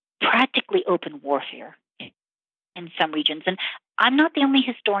practically open warfare in some regions. And I'm not the only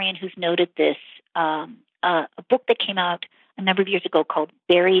historian who's noted this. A book that came out a number of years ago called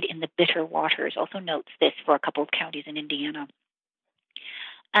Buried in the Bitter Waters also notes this for a couple of counties in Indiana.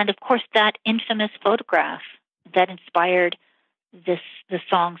 And of course, that infamous photograph that inspired the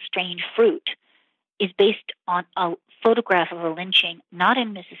song Strange Fruit is based on a photograph of a lynching not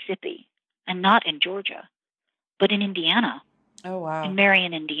in Mississippi and not in Georgia, but in Indiana. Oh, wow. In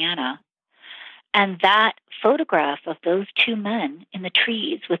Marion, Indiana. And that photograph of those two men in the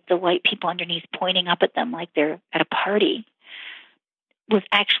trees with the white people underneath pointing up at them like they're at a party was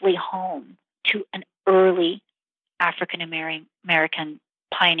actually home to an early African American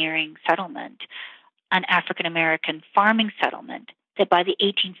pioneering settlement, an African American farming settlement that by the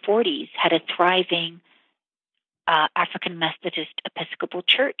 1840s had a thriving African Methodist Episcopal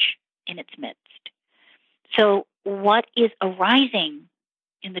Church in its midst. So what is arising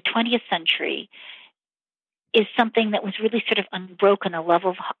in the 20th century is something that was really sort of unbroken, a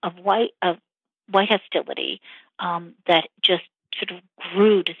level of white hostility that just sort of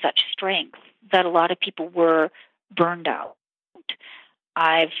grew to such strength that a lot of people were burned out.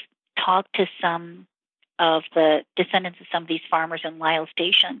 I've talked to some of the descendants of some of these farmers in Lyle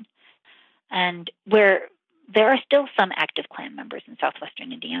Station, and where there are still some active Klan members in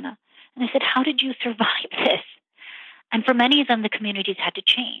southwestern Indiana. And I said, how did you survive this? And for many of them, the communities had to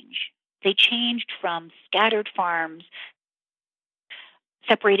change. They changed from scattered farms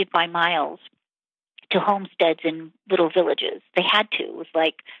separated by miles to homesteads in little villages. They had to. It was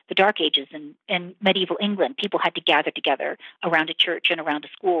like the Dark Ages in medieval England. People had to gather together around a church and around a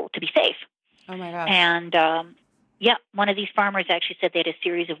school to be safe. Oh, my gosh. And, one of these farmers actually said they had a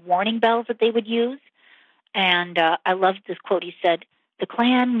series of warning bells that they would use. And I loved this quote. He said, "The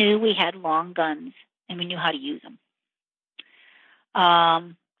Klan knew we had long guns, and we knew how to use them."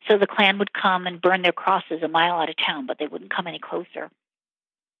 So the Klan would come and burn their crosses a mile out of town, but they wouldn't come any closer.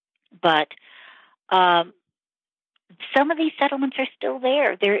 But some of these settlements are still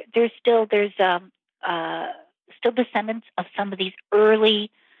there. There's still descendants of some of these early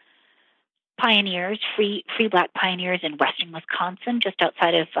pioneers, free black pioneers in western Wisconsin, just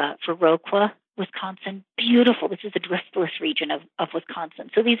outside of Viroqua, Wisconsin. Beautiful. This is the driftless region of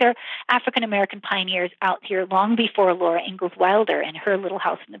Wisconsin. So these are African American pioneers out here long before Laura Ingalls Wilder and her little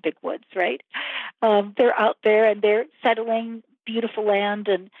house in the big woods, right? They're out there and they're settling beautiful land.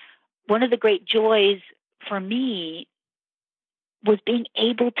 And one of the great joys for me was being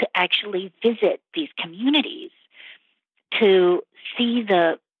able to actually visit these communities to see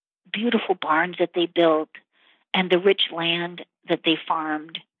the beautiful barns that they built and the rich land that they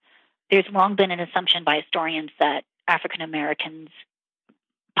farmed. There's long been an assumption by historians that African Americans,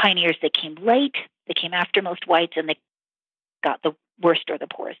 pioneers, they came late, they came after most whites, and they got the worst or the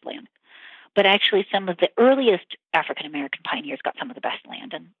poorest land. But actually, some of the earliest African American pioneers got some of the best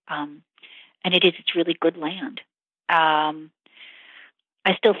land. And it's really good land.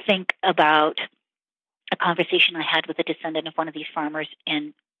 I still think about a conversation I had with a descendant of one of these farmers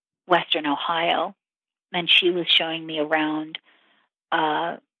in Western Ohio, and she was showing me around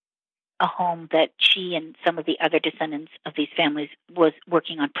a home that she and some of the other descendants of these families was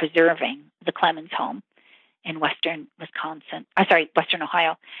working on preserving, the Clemens home in Western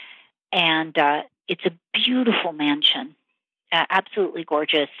Ohio. And it's a beautiful mansion, absolutely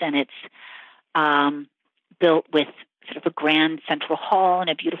gorgeous, and it's built with sort of a grand central hall and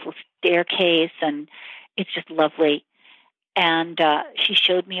a beautiful staircase, and it's just lovely. And she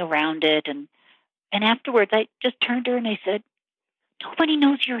showed me around it, and afterwards I just turned to her and I said, "Nobody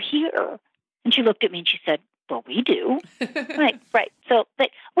knows you're here." And she looked at me and she said, "Well, we do." Right. So,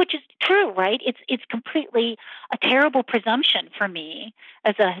 which is true, right? It's completely a terrible presumption for me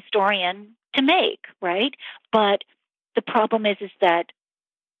as a historian to make, right? But the problem is that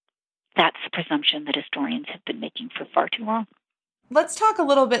that's the presumption that historians have been making for far too long. Let's talk a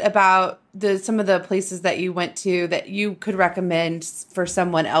little bit about some of the places that you went to that you could recommend for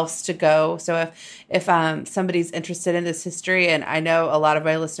someone else to go. So if somebody's interested in this history, and I know a lot of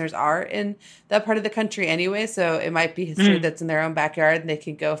my listeners are in that part of the country anyway, so it might be history that's in their own backyard and they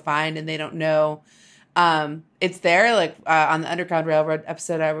can go find and they don't know it's there. Like on the Underground Railroad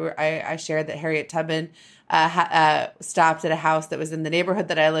episode, I shared that Harriet Tubman stopped at a house that was in the neighborhood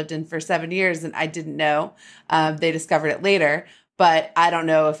that I lived in for 7 years, and I didn't know. They discovered it later. But I don't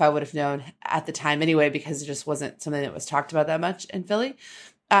know if I would have known at the time anyway, because it just wasn't something that was talked about that much in Philly.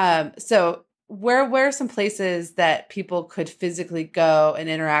 So where are some places that people could physically go and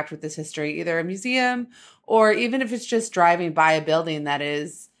interact with this history, either a museum or even if it's just driving by a building that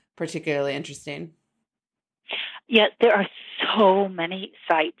is particularly interesting? Yeah, there are so many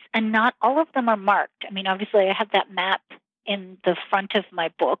sites, and not all of them are marked. I mean, obviously, I have that map in the front of my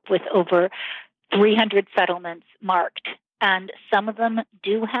book with over 300 settlements marked. And some of them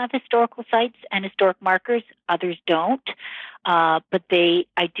do have historical sites and historic markers. Others don't. But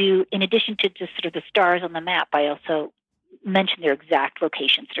I do, in addition to just sort of the stars on the map, I also mention their exact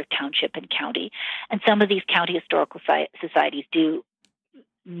locations, sort of township and county. And some of these county historical societies do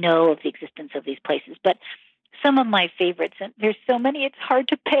know of the existence of these places. But some of my favorites, and there's so many, it's hard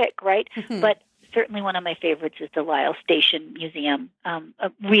to pick, right? Mm-hmm. But certainly one of my favorites is the Lyle Station Museum, a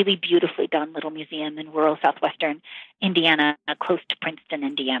really beautifully done little museum in rural southwestern Indiana, close to Princeton,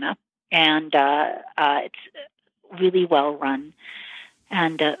 Indiana. And it's really well run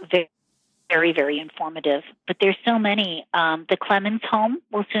and very, very informative. But there's so many. The Clemens home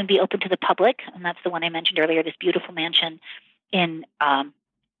will soon be open to the public, and that's the one I mentioned earlier, this beautiful mansion in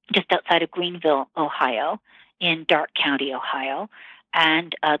just outside of Greenville, Ohio, in Darke County, Ohio.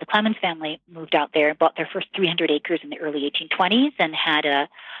 And the Clemens family moved out there, bought their first 300 acres in the early 1820s, and had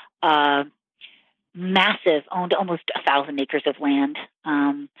a massive, owned almost 1,000 acres of land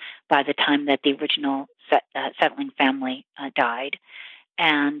by the time that the original settling family died.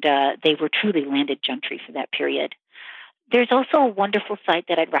 And they were truly landed gentry for that period. There's also a wonderful site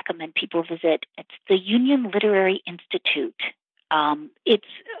that I'd recommend people visit. It's the Union Literary Institute. It's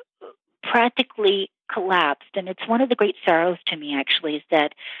practically collapsed, and it's one of the great sorrows to me, actually, is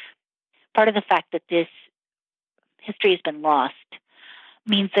that part of the fact that this history has been lost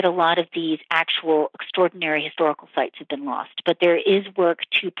means that a lot of these actual extraordinary historical sites have been lost, but there is work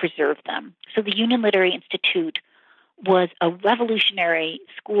to preserve them. So the Union Literary Institute was a revolutionary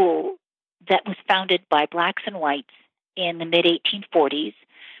school that was founded by blacks and whites in the mid-1840s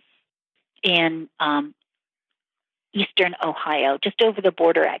in eastern Ohio, just over the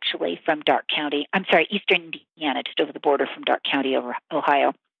border, actually, from Darke County. I'm sorry, eastern Indiana, just over the border from Darke County,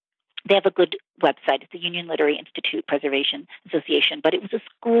 Ohio. They have a good website. It's the Union Literary Institute Preservation Association. But it was a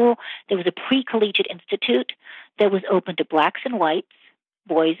school, there was a pre-collegiate institute that was open to blacks and whites,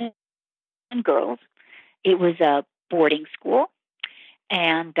 boys and girls. It was a boarding school,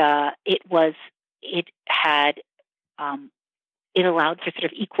 and it allowed for sort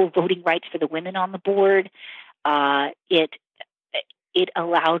of equal voting rights for the women on the board. It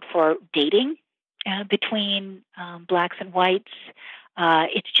allowed for dating between blacks and whites.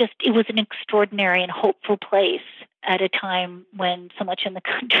 It was an extraordinary and hopeful place at a time when so much in the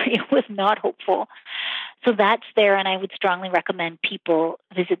country was not hopeful. So that's there, and I would strongly recommend people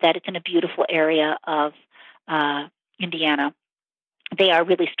visit that. It's in a beautiful area of Indiana. They are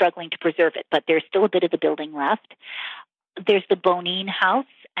really struggling to preserve it, but there's still a bit of the building left. There's the Bonine House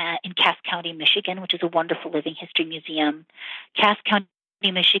in Cass County, Michigan, which is a wonderful living history museum. Cass County,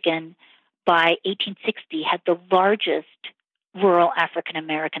 Michigan, by 1860, had the largest rural African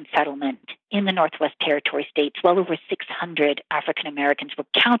American settlement in the Northwest Territory states. Well over 600 African Americans were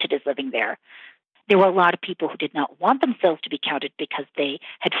counted as living there. There were a lot of people who did not want themselves to be counted because they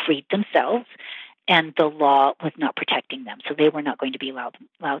had freed themselves, and the law was not protecting them. So they were not going to be allowed.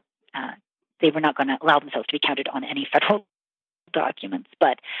 They were not going to allow themselves to be counted on any federal documents.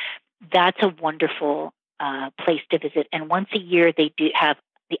 But that's a wonderful place to visit. And once a year, they do have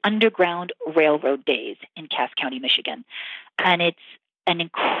the Underground Railroad Days in Cass County, Michigan. And it's an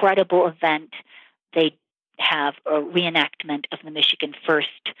incredible event. They have a reenactment of the Michigan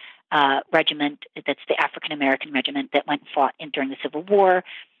 1st Regiment. That's the African American regiment that went and fought during the Civil War.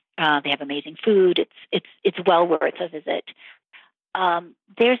 They have amazing food. It's well worth a visit.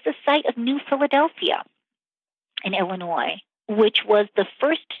 There's the site of New Philadelphia in Illinois, which was the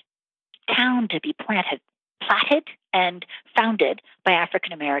first town to be platted and founded by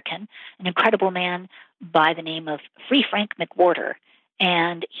African American, an incredible man by the name of Free Frank McWhorter.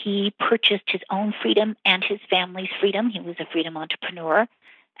 And he purchased his own freedom and his family's freedom. He was a freedom entrepreneur.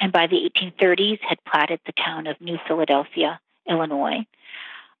 And by the 1830s had platted the town of New Philadelphia, Illinois.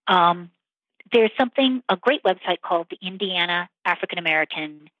 There's a great website called the Indiana African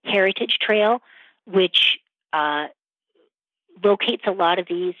American Heritage Trail, which locates a lot of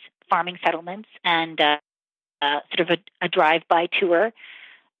these farming settlements and sort of a drive-by tour.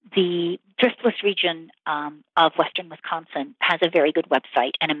 The Driftless region of western Wisconsin has a very good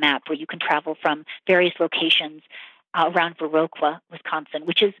website and a map where you can travel from various locations around Viroqua, Wisconsin,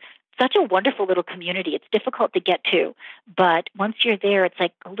 which is such a wonderful little community. It's difficult to get to, but once you're there, it's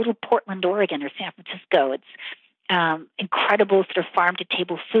like a little Portland, Oregon, or San Francisco. It's incredible sort of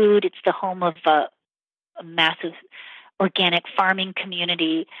farm-to-table food. It's the home of a massive organic farming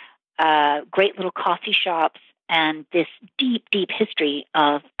community, great little coffee shops, and this deep, deep history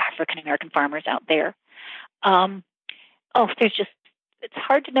of African-American farmers out there. It's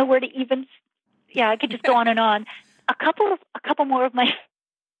hard to know where to even, I could just go on and on. A couple more of my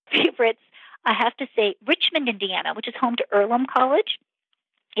favorites, I have to say, Richmond, Indiana, which is home to Earlham College,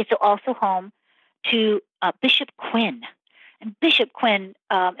 is also home to Bishop Quinn. And Bishop Quinn,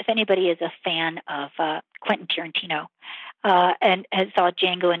 if anybody is a fan of Quentin Tarantino and has saw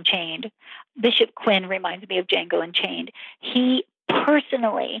Django Unchained, Bishop Quinn reminds me of Django Unchained. He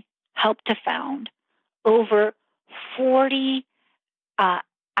personally helped to found over 40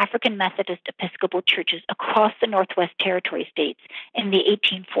 African Methodist Episcopal churches across the Northwest Territory states in the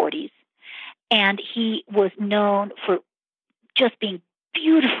 1840s. And he was known for just being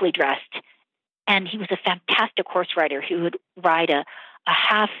beautifully dressed. And he was a fantastic horse rider who would ride a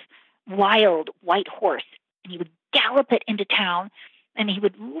half wild white horse. And he would gallop it into town, and he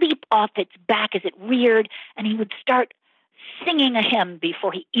would leap off its back as it reared, and he would start singing a hymn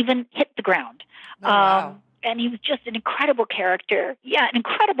before he even hit the ground. Oh, wow. And he was just an incredible character. Yeah, an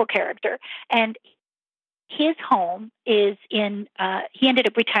incredible character. And his home is he ended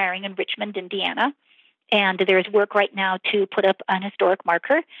up retiring in Richmond, Indiana. And there's work right now to put up an historic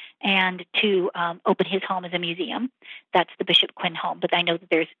marker and to open his home as a museum. That's the Bishop Quinn home, but I know that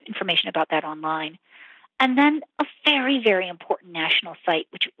there's information about that online. And then a very, very important national site,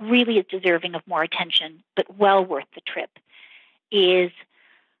 which really is deserving of more attention, but well worth the trip, is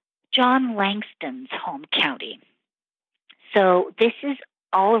John Langston's home county. So this is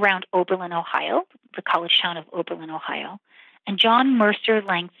all around Oberlin, Ohio, the college town of Oberlin, Ohio. And John Mercer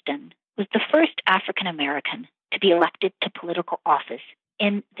Langston was the first African American to be elected to political office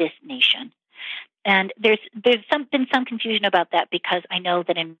in this nation. And there's been some confusion about that, because I know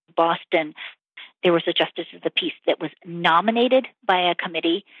that in Boston there was a justice of the peace that was nominated by a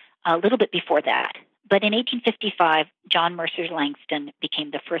committee a little bit before that. But in 1855, John Mercer Langston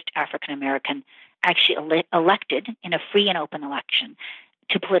became the first African American actually elected in a free and open election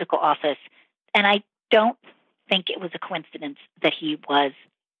to political office. And I don't think it was a coincidence that he was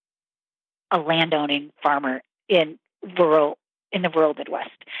a landowning farmer in the rural Midwest.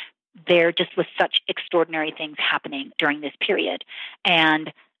 There just was such extraordinary things happening during this period.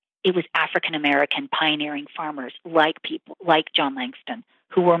 And it was African American pioneering farmers like John Langston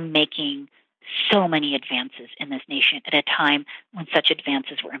who were making so many advances in this nation at a time when such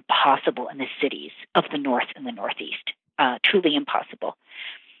advances were impossible in the cities of the North and the Northeast, truly impossible.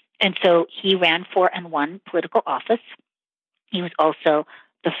 And so he ran for and won political office. He was also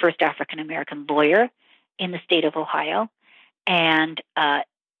the first African-American lawyer in the state of Ohio. And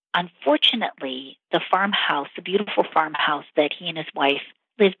unfortunately, the beautiful farmhouse that he and his wife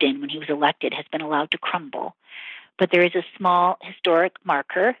lived in when he was elected, has been allowed to crumble. But there is a small historic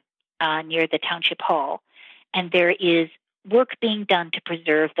marker near the township hall, and there is work being done to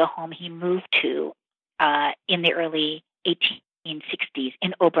preserve the home he moved to in the early 1860s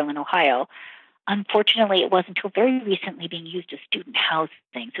in Oberlin, Ohio. Unfortunately, it wasn't until very recently being used as student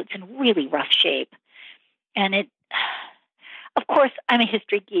housing, so it's in really rough shape. And of course, I'm a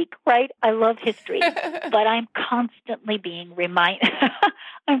history geek, right? I love history, but I'm constantly being reminded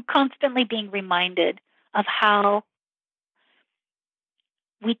of how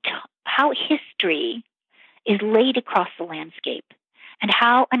how history is laid across the landscape, and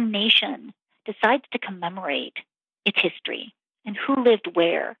how a nation decides to commemorate its history and who lived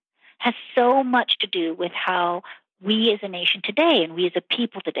where has so much to do with how we as a nation today and we as a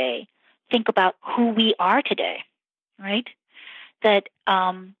people today think about who we are today, right? That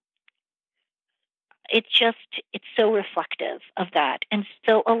it's so reflective of that. And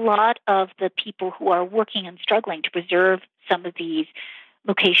so a lot of the people who are working and struggling to preserve some of these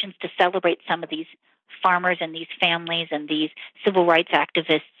locations, to celebrate some of these farmers and these families and these civil rights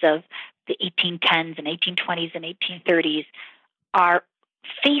activists of the 1810s and 1820s and 1830s are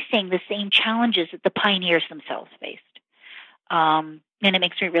facing the same challenges that the pioneers themselves faced. And it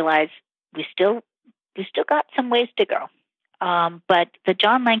makes me realize we still got some ways to go. But the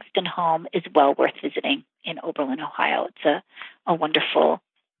John Langston home is well worth visiting in Oberlin, Ohio. It's a wonderful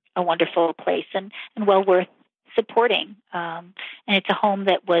place and well worth supporting. And it's a home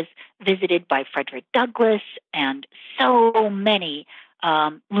that was visited by Frederick Douglass and so many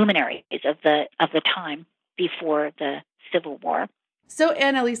luminaries of the time before the Civil War. So,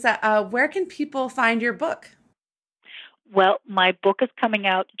 Anna-Lisa, where can people find your book? Well, my book is coming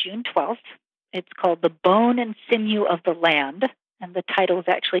out June 12th. It's called The Bone and Sinew of the Land, and the title is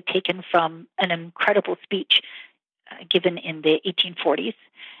actually taken from an incredible speech given in the 1840s.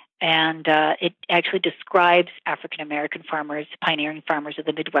 And it actually describes African-American farmers, pioneering farmers of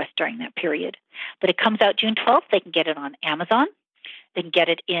the Midwest during that period. But it comes out June 12th. They can get it on Amazon. They can get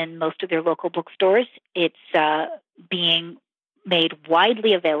it in most of their local bookstores. It's being made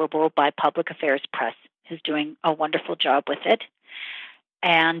widely available by Public Affairs Press, who's doing a wonderful job with it.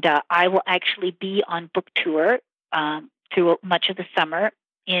 And I will actually be on book tour through much of the summer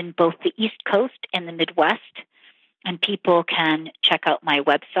in both the East Coast and the Midwest. And people can check out my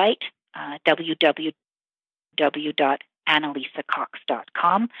website,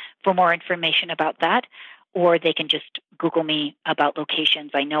 www.annalisacox.com, for more information about that. Or they can just Google me about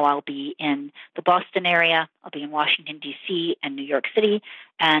locations. I know I'll be in the Boston area, I'll be in Washington, D.C. and New York City,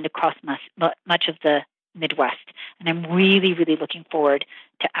 and across much of the Midwest. And I'm really, really looking forward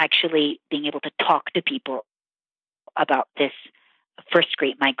to actually being able to talk to people about this first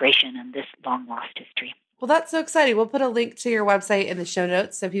Great Migration and this long-lost history. Well, that's so exciting. We'll put a link to your website in the show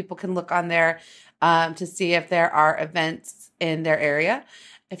notes so people can look on there to see if there are events in their area.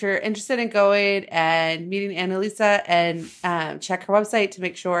 If you're interested in going and meeting Anna-Lisa, and check her website to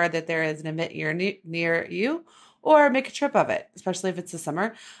make sure that there is an event near you, or make a trip of it, especially if it's the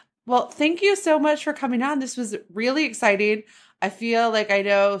summer. Well, thank you so much for coming on. This was really exciting. I feel like I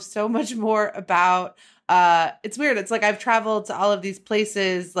know so much more about, it's weird. It's like I've traveled to all of these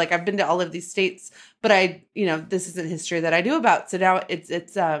places, like I've been to all of these states, but this isn't history that I knew about. So now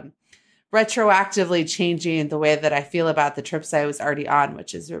it's retroactively changing the way that I feel about the trips I was already on,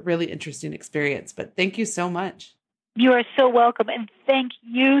 which is a really interesting experience. But thank you so much. You are so welcome. And thank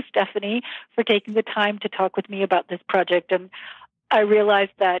you, Stephanie, for taking the time to talk with me about this project. And I realize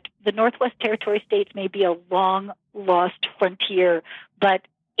that the Northwest Territory states may be a long-lost frontier, but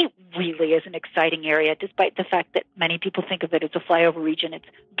it really is an exciting area, despite the fact that many people think of it as a flyover region. It's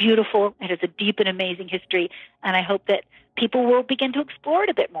beautiful. It has a deep and amazing history, and I hope that people will begin to explore it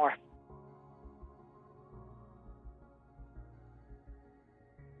a bit more.